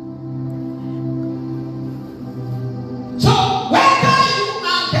 So whether you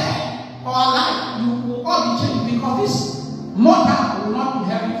are dead or alive, you will all be changed, because this mortal will not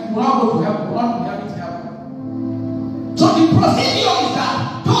inherit, will not go to heaven, will not inherit heaven. So the procedure is that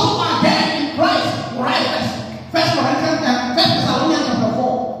those who are dead in Christ will rise first. 1 Thessalonians chapter 4.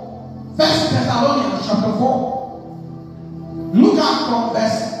 1 Thessalonians chapter 4. Look at from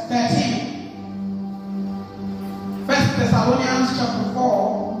verse 13. 1 Thessalonians chapter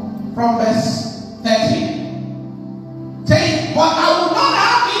 4 from verse 13. Saying, but I will not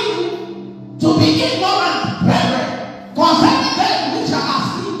have you to be ignorant, brethren, concerning them which are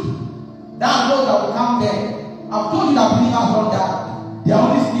asleep. That those that will come there. I've told you that believers don't die. They are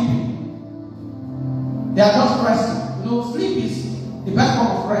only sleeping. They are just resting. You know, sleep is the best form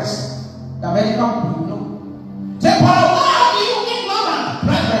of rest. The medical people, you know. Say, but I will not have you ignorant,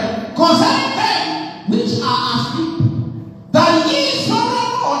 brethren, concerning them which are asleep, that ye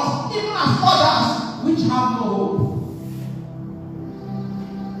sorrow not, even as others which have no hope.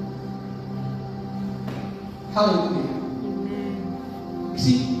 Hallelujah. Amen. You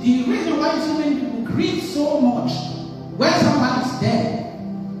see, the reason why so many people grieve so much when someone is dead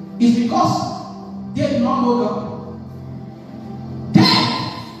is because they do not know God. Dead.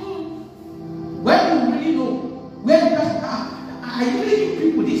 When you really know, when you just, I really give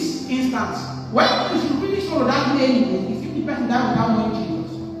people this instance. When you should really show that name is if the person died without knowing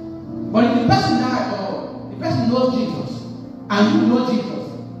Jesus. But if the person died or the person knows Jesus and you know Jesus,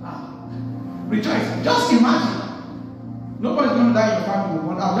 rejoice. Just imagine. Nobody's going to die in your family.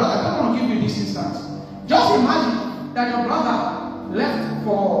 But I don't want to give you this instance. Just imagine that your brother left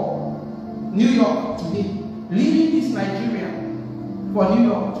for New York today, leaving this Nigeria for New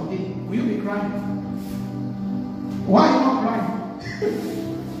York today. Will you be crying? Why are you not crying?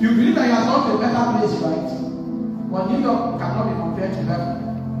 You believe that you have gone to a better place, right? But New York cannot be compared to heaven.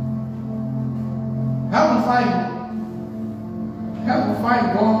 Heaven find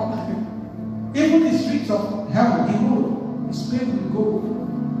God. Even the streets of heaven, the road is paved with gold.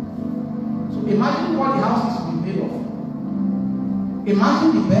 So imagine what the houses will be made of.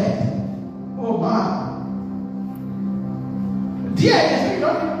 Imagine the bed. Oh man. Dear, yes, you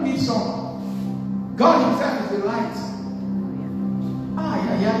don't need some. God himself is the light.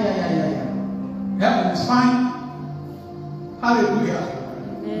 Yeah. Heaven is fine. Hallelujah.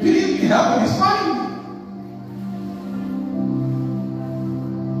 Believe me, heaven is fine.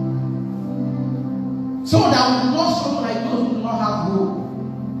 So that we do not suffer like those who do not have hope.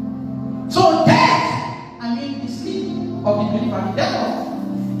 So death, the sleep of the believer,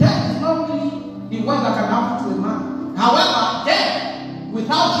 death is not really the worst that can happen to a man. However, death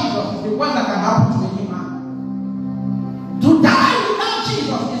without Jesus is the worst that can happen to any man. To die without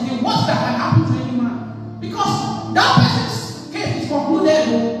Jesus is the worst that can happen to any man. Because that person's case is concluded.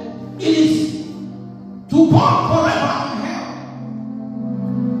 It is to burn forever in hell.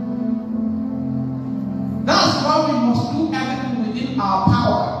 That's why we must do everything within our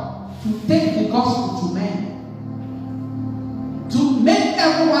power to take the gospel to men. To make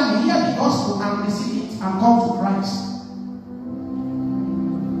everyone hear the gospel and receive it and come to Christ.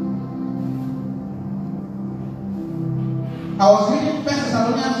 I was reading 1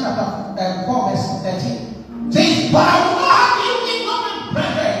 Thessalonians chapter 4 verse 13. It says, but I will not have you ignorant,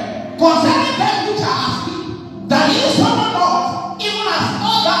 brethren, concerning them which are asleep, that ye suffer not, even as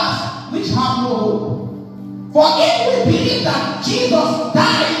others which have no hope. For if we believe that Jesus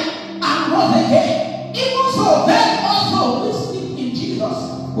died and rose again, even so then also we sleep in Jesus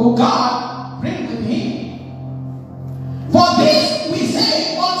will God bring with him. For this we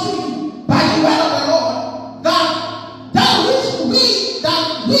say unto you by the word of the Lord, that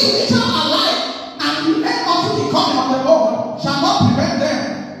we which are alive and remain unto the coming of the Lord shall not prevent them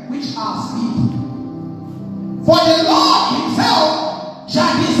which are asleep. For the Lord himself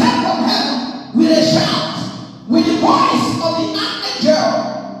shall descend from heaven with a shout, with the voice of the archangel,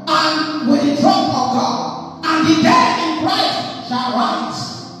 and with the trump of God, and the dead in Christ shall rise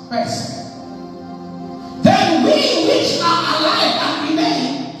first. Then we which are alive and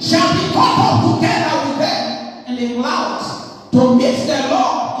remain shall be caught up together with them in the clouds to meet the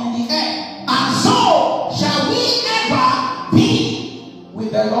Lord in the air, and so shall we ever be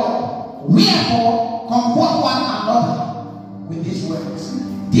with the Lord. Wherefore, comfort one another with these words.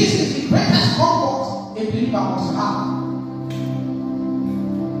 This is the greatest comfort a believer must have.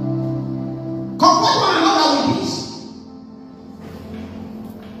 Comfort one another with this.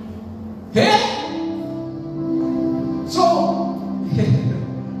 Hey? So,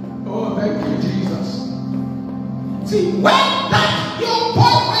 oh, thank you, Jesus. See, when that your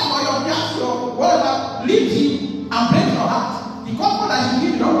boyfriend or your girlfriend or whatever leaves you and breaks your heart, the comfort that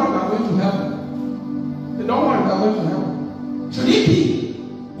you give, don't worry, we are going to heaven. They don't worry, we are going to heaven. Should it be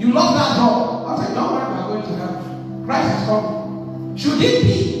you love that job? I say, don't worry, we are going to heaven. Christ is coming. Should it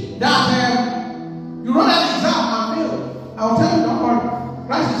be that you run an exam and fail? I will tell you, don't worry,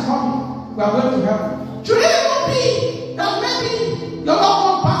 Christ is coming. We are going to heaven. Should it even be that maybe your loved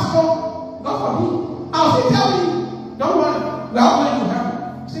one pastor, God forbid, I will still tell you, don't worry, we are going to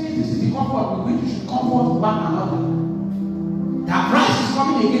heaven. See, this is the comfort with which you should comfort one another. That Christ is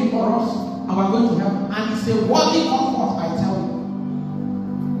coming again for us, and we are going to heaven. And it's a worthy comfort, I tell you.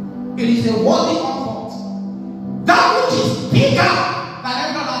 It is a worthy comfort. That which is bigger than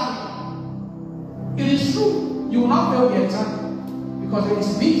every other thing. It is true, you will not fail the exam, because there is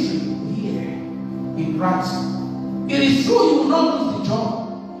victory here in Christ. It is true, you will not lose the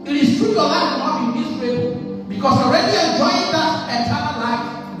job. It is true, your life will not be miserable, because already enjoying that eternal life,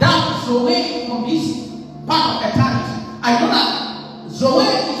 that Zoe from this part of eternity. I know that Zoe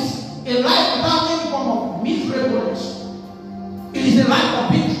is a life without any form of miserableness. It is a life of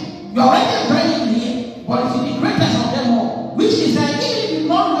victory. You are already enjoying it here, but it's in the greatest of them all, which is that even if you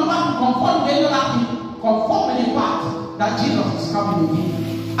don't remember to conform to any other thing, conform with the fact that Jesus is coming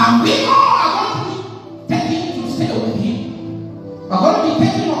again. And we all are going to be taken to stay with him. We're going to be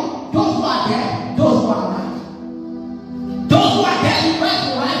taking on those who are there, those who are alive. Those who are there in Christ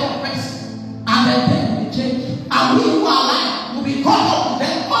will rise up first, and then they will be changed. And we who are alive will be called up to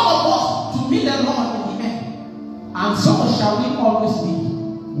them, all of us, to meet the Lord in the end. And so shall we always be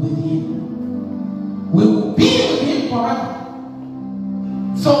with him. We will be with him forever.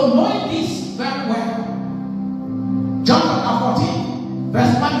 So knowing this very well, John chapter 14,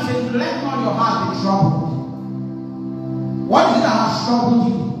 verse 1 says, let not your heart be troubled. What is it that has troubled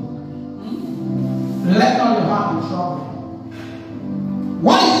you? Let not your heart be troubled.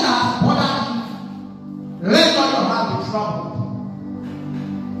 What is it that has bothered you? Let not your heart be troubled.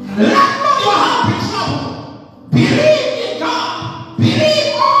 Let not your heart be troubled. Believe in God. Believe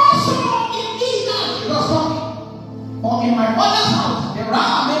also in me, that Jesus talking. For in my Father's house there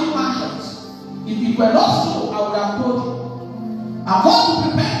are many mansions. If it were not so, I would have told you. I'm going to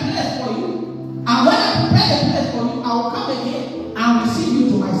prepare a place for you. And when I prepare a place for you, I will come again and receive you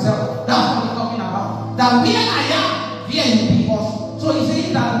to myself. That's what he's talking about. That where I am, there you be also. So he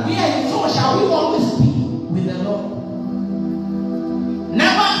says that where you so shall we always be with the Lord.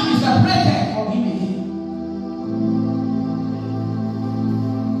 Never to be separated from him again.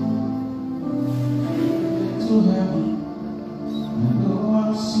 To heaven, and go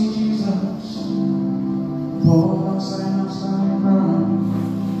and see Jesus. For the sign of standing ground,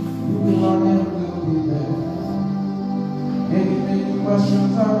 you will not ever will be there. Many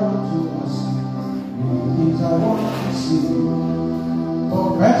questions I want to ask, many things I want to see. But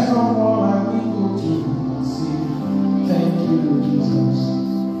best of all, I will go to and see. Thank you, Jesus.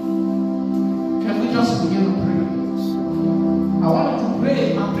 Can we just begin to pray? I want you to pray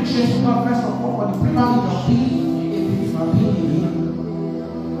and appreciate God first of all for the privilege of being a believer in him.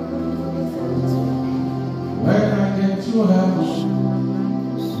 When I get to heaven,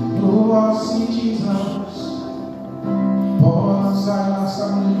 oh, I'll see Jesus. Paul and Silas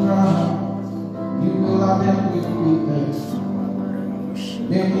on the ground, you will have them with me there.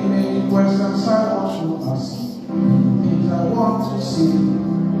 Many questions I want to ask, things I want to see.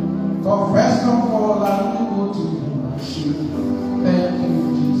 But first of all, I will go to you and see. Thank you,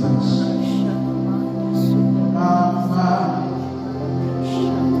 Jesus. Mama.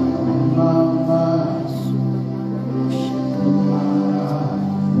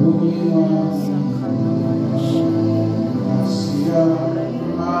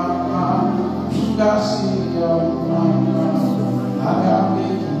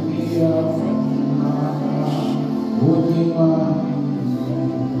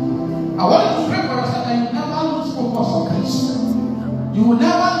 I want you to pray for yourself that you never lose focus on Christ. You will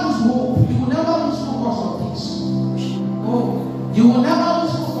never lose hope. You will never lose focus on this. Oh, you will never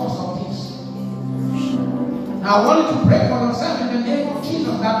lose focus on this. Now I want you to pray for yourself in the name of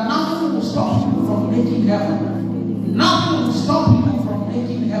Jesus that nothing will stop you from making heaven. Nothing will stop you from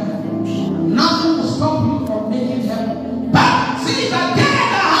making heaven. Nothing will stop you from making heaven. But see that they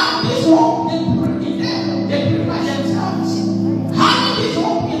that have this hope, they purify themselves. Having this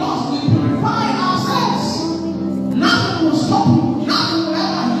hope in us, we purify ourselves. Nothing will stop you. Nothing will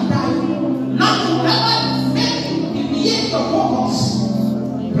ever hinder you. Nothing will ever make you deviate your focus.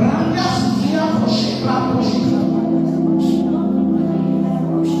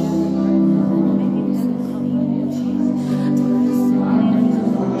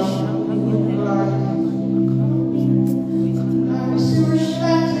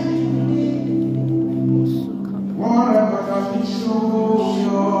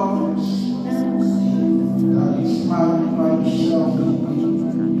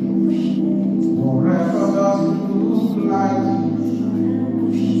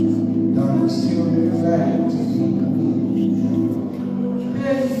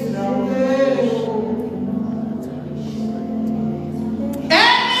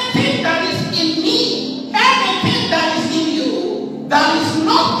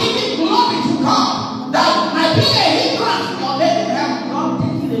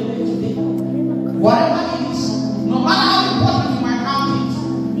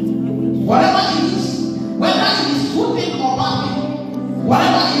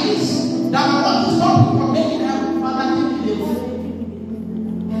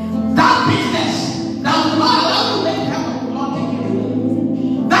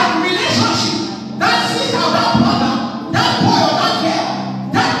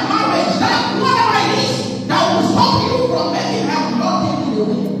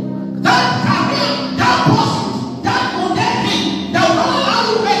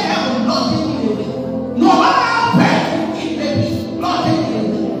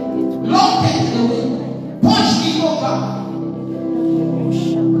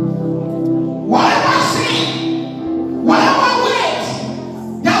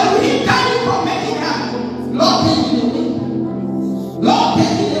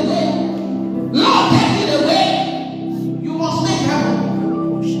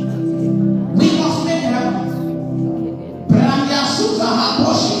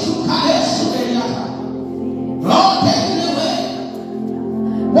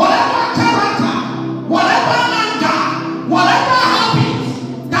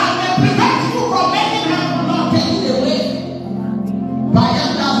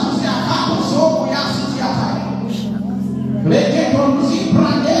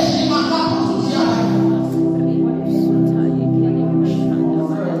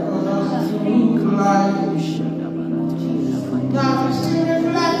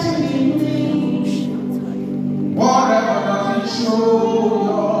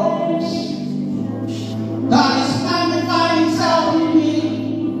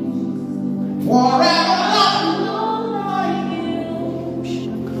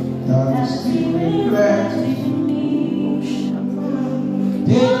 That is the regret.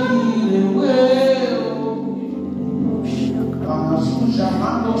 Take me away.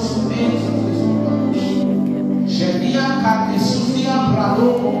 Llamando su mesa,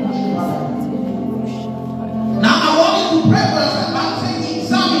 now I want you to pray for yourself. I'm saying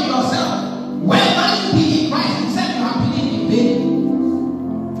examine yourself. Wherever you be in Christ, he said you have believed in vain.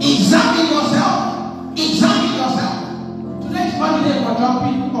 Examine yourself. Examine yourself. Today's holiday for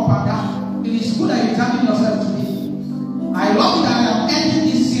jumping up and down. It is good that you examine yourself today. I love it that I am ending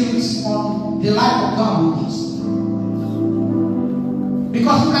this series on the life of God with this.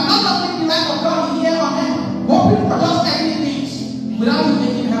 Because you cannot just make the life of God here on earth. Hoping for just earthly things without you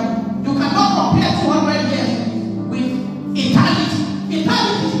making heaven. You cannot compare 200 years with eternity.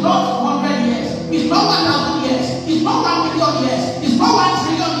 Eternity is not 100 years. It's not 1,000 years. It's not 1 million years. It's not 1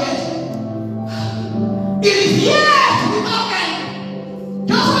 trillion years. It is years without end.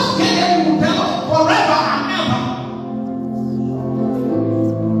 Just as Caleb will tell us, forever and ever.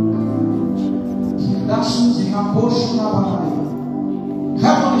 That's Susie and Boshua.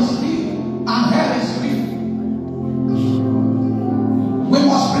 Heaven is real and hell is real. We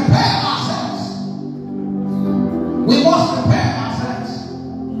must prepare ourselves. We must prepare ourselves.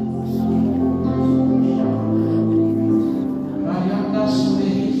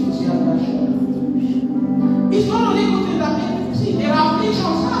 It's not only good things that make, see, there are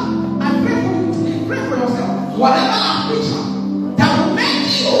afflictions. I pray for you today. Pray for yourself. Whatever affliction that will make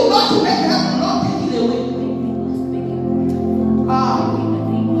you not to make heaven, not take it away.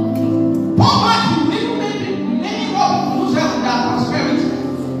 Poverty will make many more lose health than prosperity.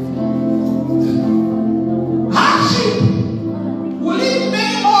 Hardship will lead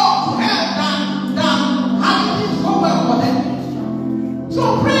many more to hell than having things go well for them. So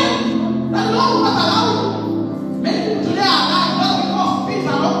pray that the Lord will not allow you. Many people today are dying just because things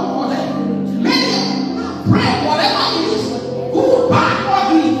are not good for them. Many pray whatever it is, good, bad,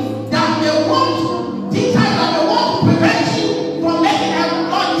 ugly, that they want to deter, that they want to prevent you from making heaven,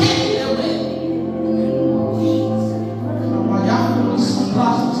 not taking it away.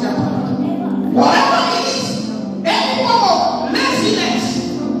 Whatever it is, any form of laziness.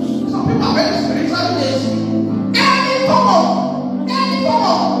 Some people are very spiritually lazy. Any form of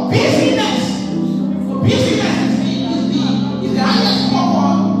busyness. So busyness is the highest form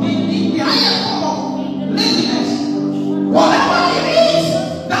of the highest form of laziness. Whatever it is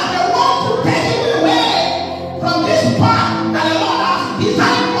that they want to take you away from this path that the Lord has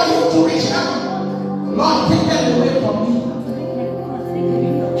designed for you to reach heaven, Lord, take them away from me.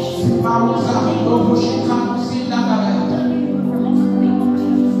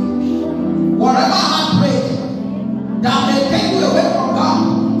 Whatever heartbreak that may take you away from God,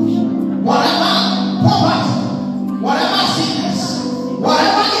 whatever poverty, whatever sickness,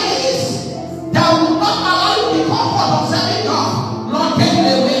 whatever it is that will not allow you the comfort of serving God, Lord, take it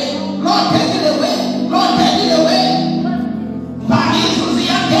away. Lord, take it away. Lord, take it away.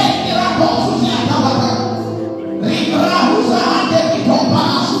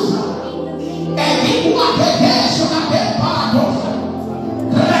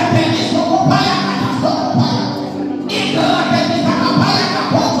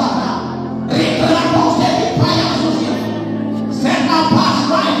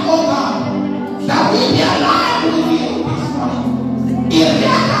 That we be alive with you this morning.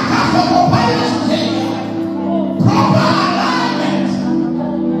 Proper alignment.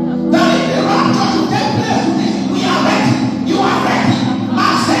 That if the rapture should take place today, we are ready. You are ready. I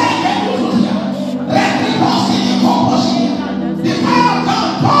say, let me go see the composition. The fire of God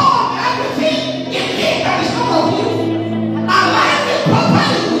burn everything in me that is not of you. Align me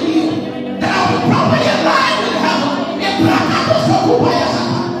properly with you. That I will properly align with heaven. In Brakato Sokubaya.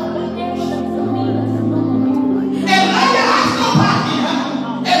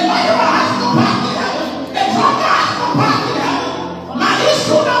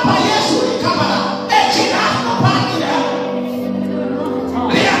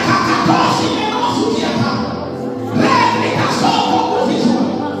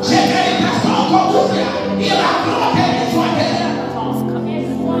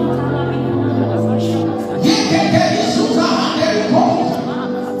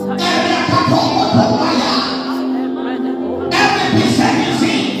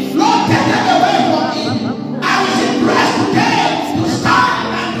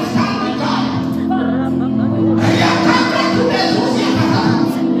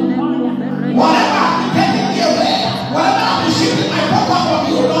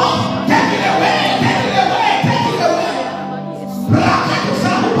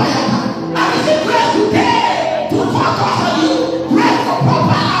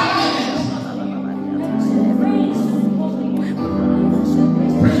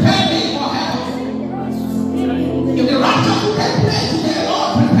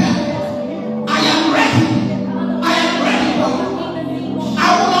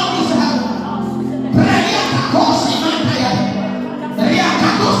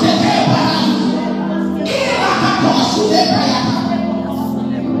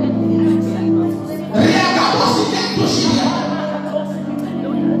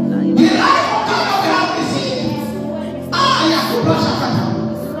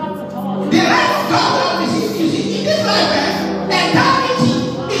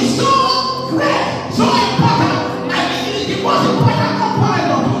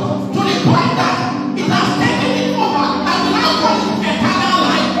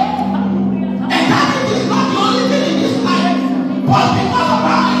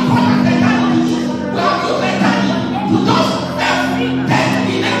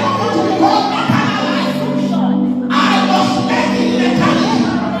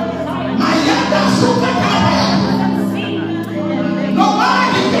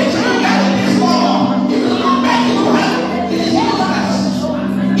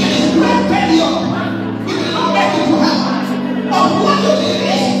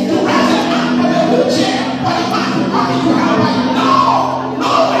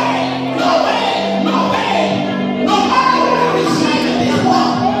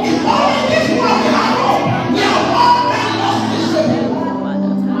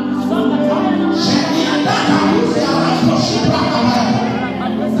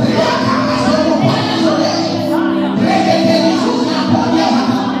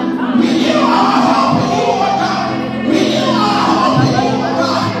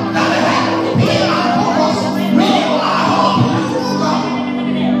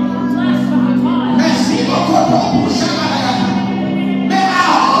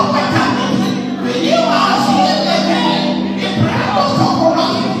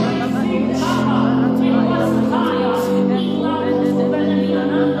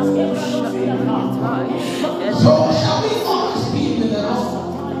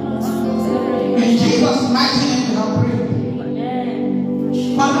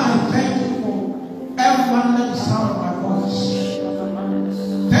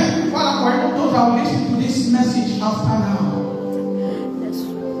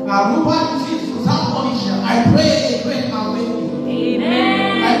 Aruba is without punishment. I pray a great awakening.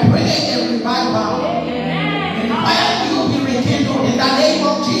 Amen. I pray a revival. Amen. And fire will be rekindled in the name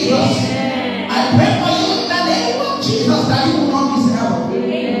of Jesus. Amen. I pray for you in the name of Jesus that you will not miss heaven.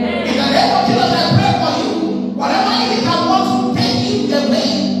 Amen. In the name of Jesus, I pray for you. Whatever it is that wants to take you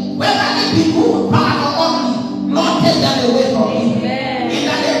away, whether it be good, bad, or ugly, Lord, take that away from you. Amen. In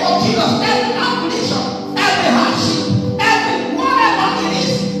the name of Jesus, every affliction, every hardship, every whatever it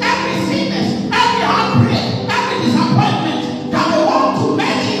is, every sickness, every heartbreak, every disappointment that they want to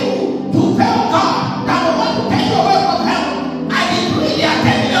make you to fail God, that they want to take you away from heaven, I decree they are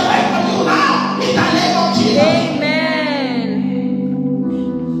taken away from you now. In the name of Jesus. Amen.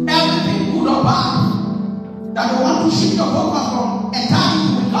 Everything good or bad that they want to shift your focus from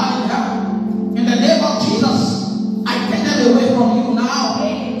eternity with God in heaven. In the name of Jesus, I take them away from you now.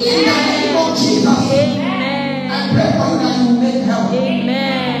 In the name of Jesus, Amen. I pray for you that you will make heaven.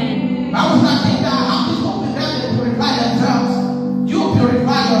 Amen. Bible says that they that have this hope in them, they purify themselves. You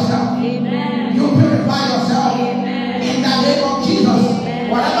purify yourself. Amen. You purify yourself. Amen. In the name of Jesus.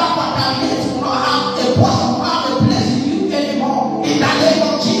 Amen. Whatever contaminates will not have a portion, will not have a place in you anymore. In the name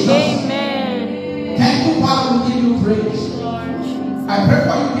of Jesus. Amen. Thank you, Father. We give you praise. Lord. I pray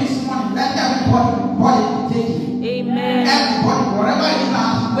for you this morning. Let everybody be taken. Amen. Everybody, whatever it is that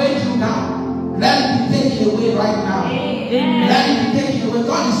has weighed you down, let it be taken away right now. Amen. Let it be taken away.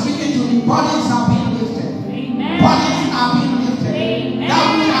 God is speaking to me. Bodies are being lifted. Amen. Bodies are being lifted. Amen. That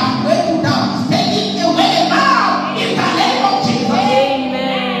which has weighed you down is taken away now. In the name of Jesus.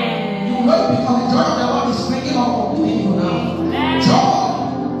 Amen. You know it because the joy of the Lord is springing up within you now. Amen.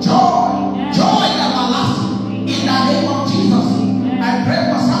 Joy, joy, joy everlasting. In the name of Jesus. I pray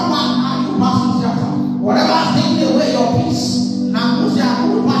for someone and you pass whatever has taken away your peace.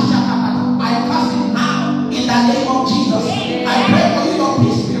 I cast it now in the name of Jesus. I pray for you, your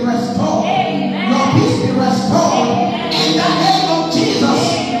peace be restored. Your peace be restored in the name of Jesus.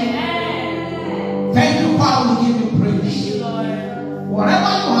 Thank you, Father. We give you praise. Whatever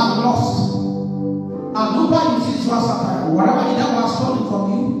you have lost, whatever the devil has stolen from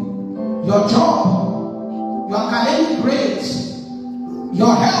you, your job, your academic grades,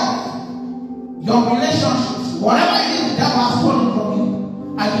 your health, your relationships, whatever it is the devil has stolen from you,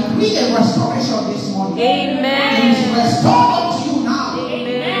 I decree a restoration this morning. Amen. It is restored unto you now.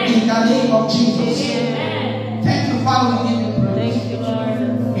 Amen. In the name of Jesus. Amen. Thank you, Father. We give you praise. Thank you,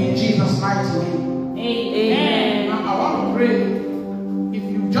 Lord. In Jesus' mighty name. Amen. Now, I want to pray. If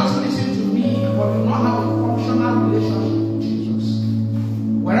you just listen to me, but do not have a functional relationship with Jesus,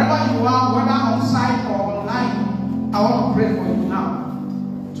 wherever you are, whether on site or online, I want to pray for you now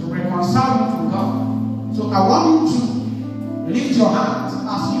to reconcile you to God. So I want you to lift your hands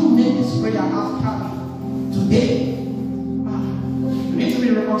as you make this prayer after me today. You need to be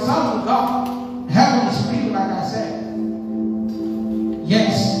reconciled to God. Heaven is free, like I said.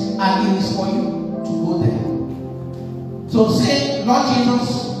 Yes, and it is for you to go there. So say, Lord Jesus,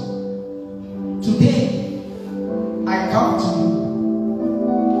 today I come to you.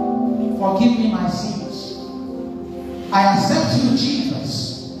 Forgive me my sins. I accept you,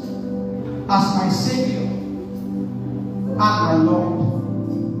 Jesus, as my Savior and my Lord.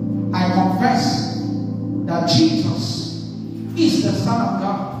 I confess that Jesus is the Son of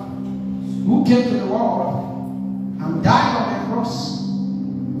God who came to the world and died on the cross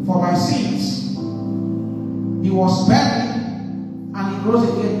for my sins. He was buried and he rose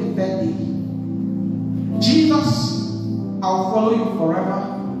again the third day. Jesus, I will follow you forever.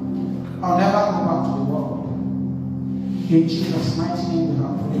 I'll never go back to the world. In Jesus' mighty name we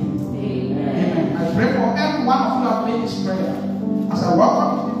have prayed. Amen. I pray for every one of you who have made this prayer. As I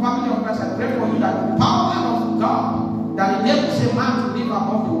welcome to the family of Christ, I pray for you that the power of God that enables a man to live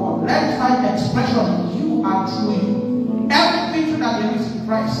above the world, let it find expression in you and through you. Every victory that there is in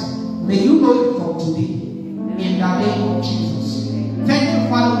Christ, may you know it from today. In the name of Jesus.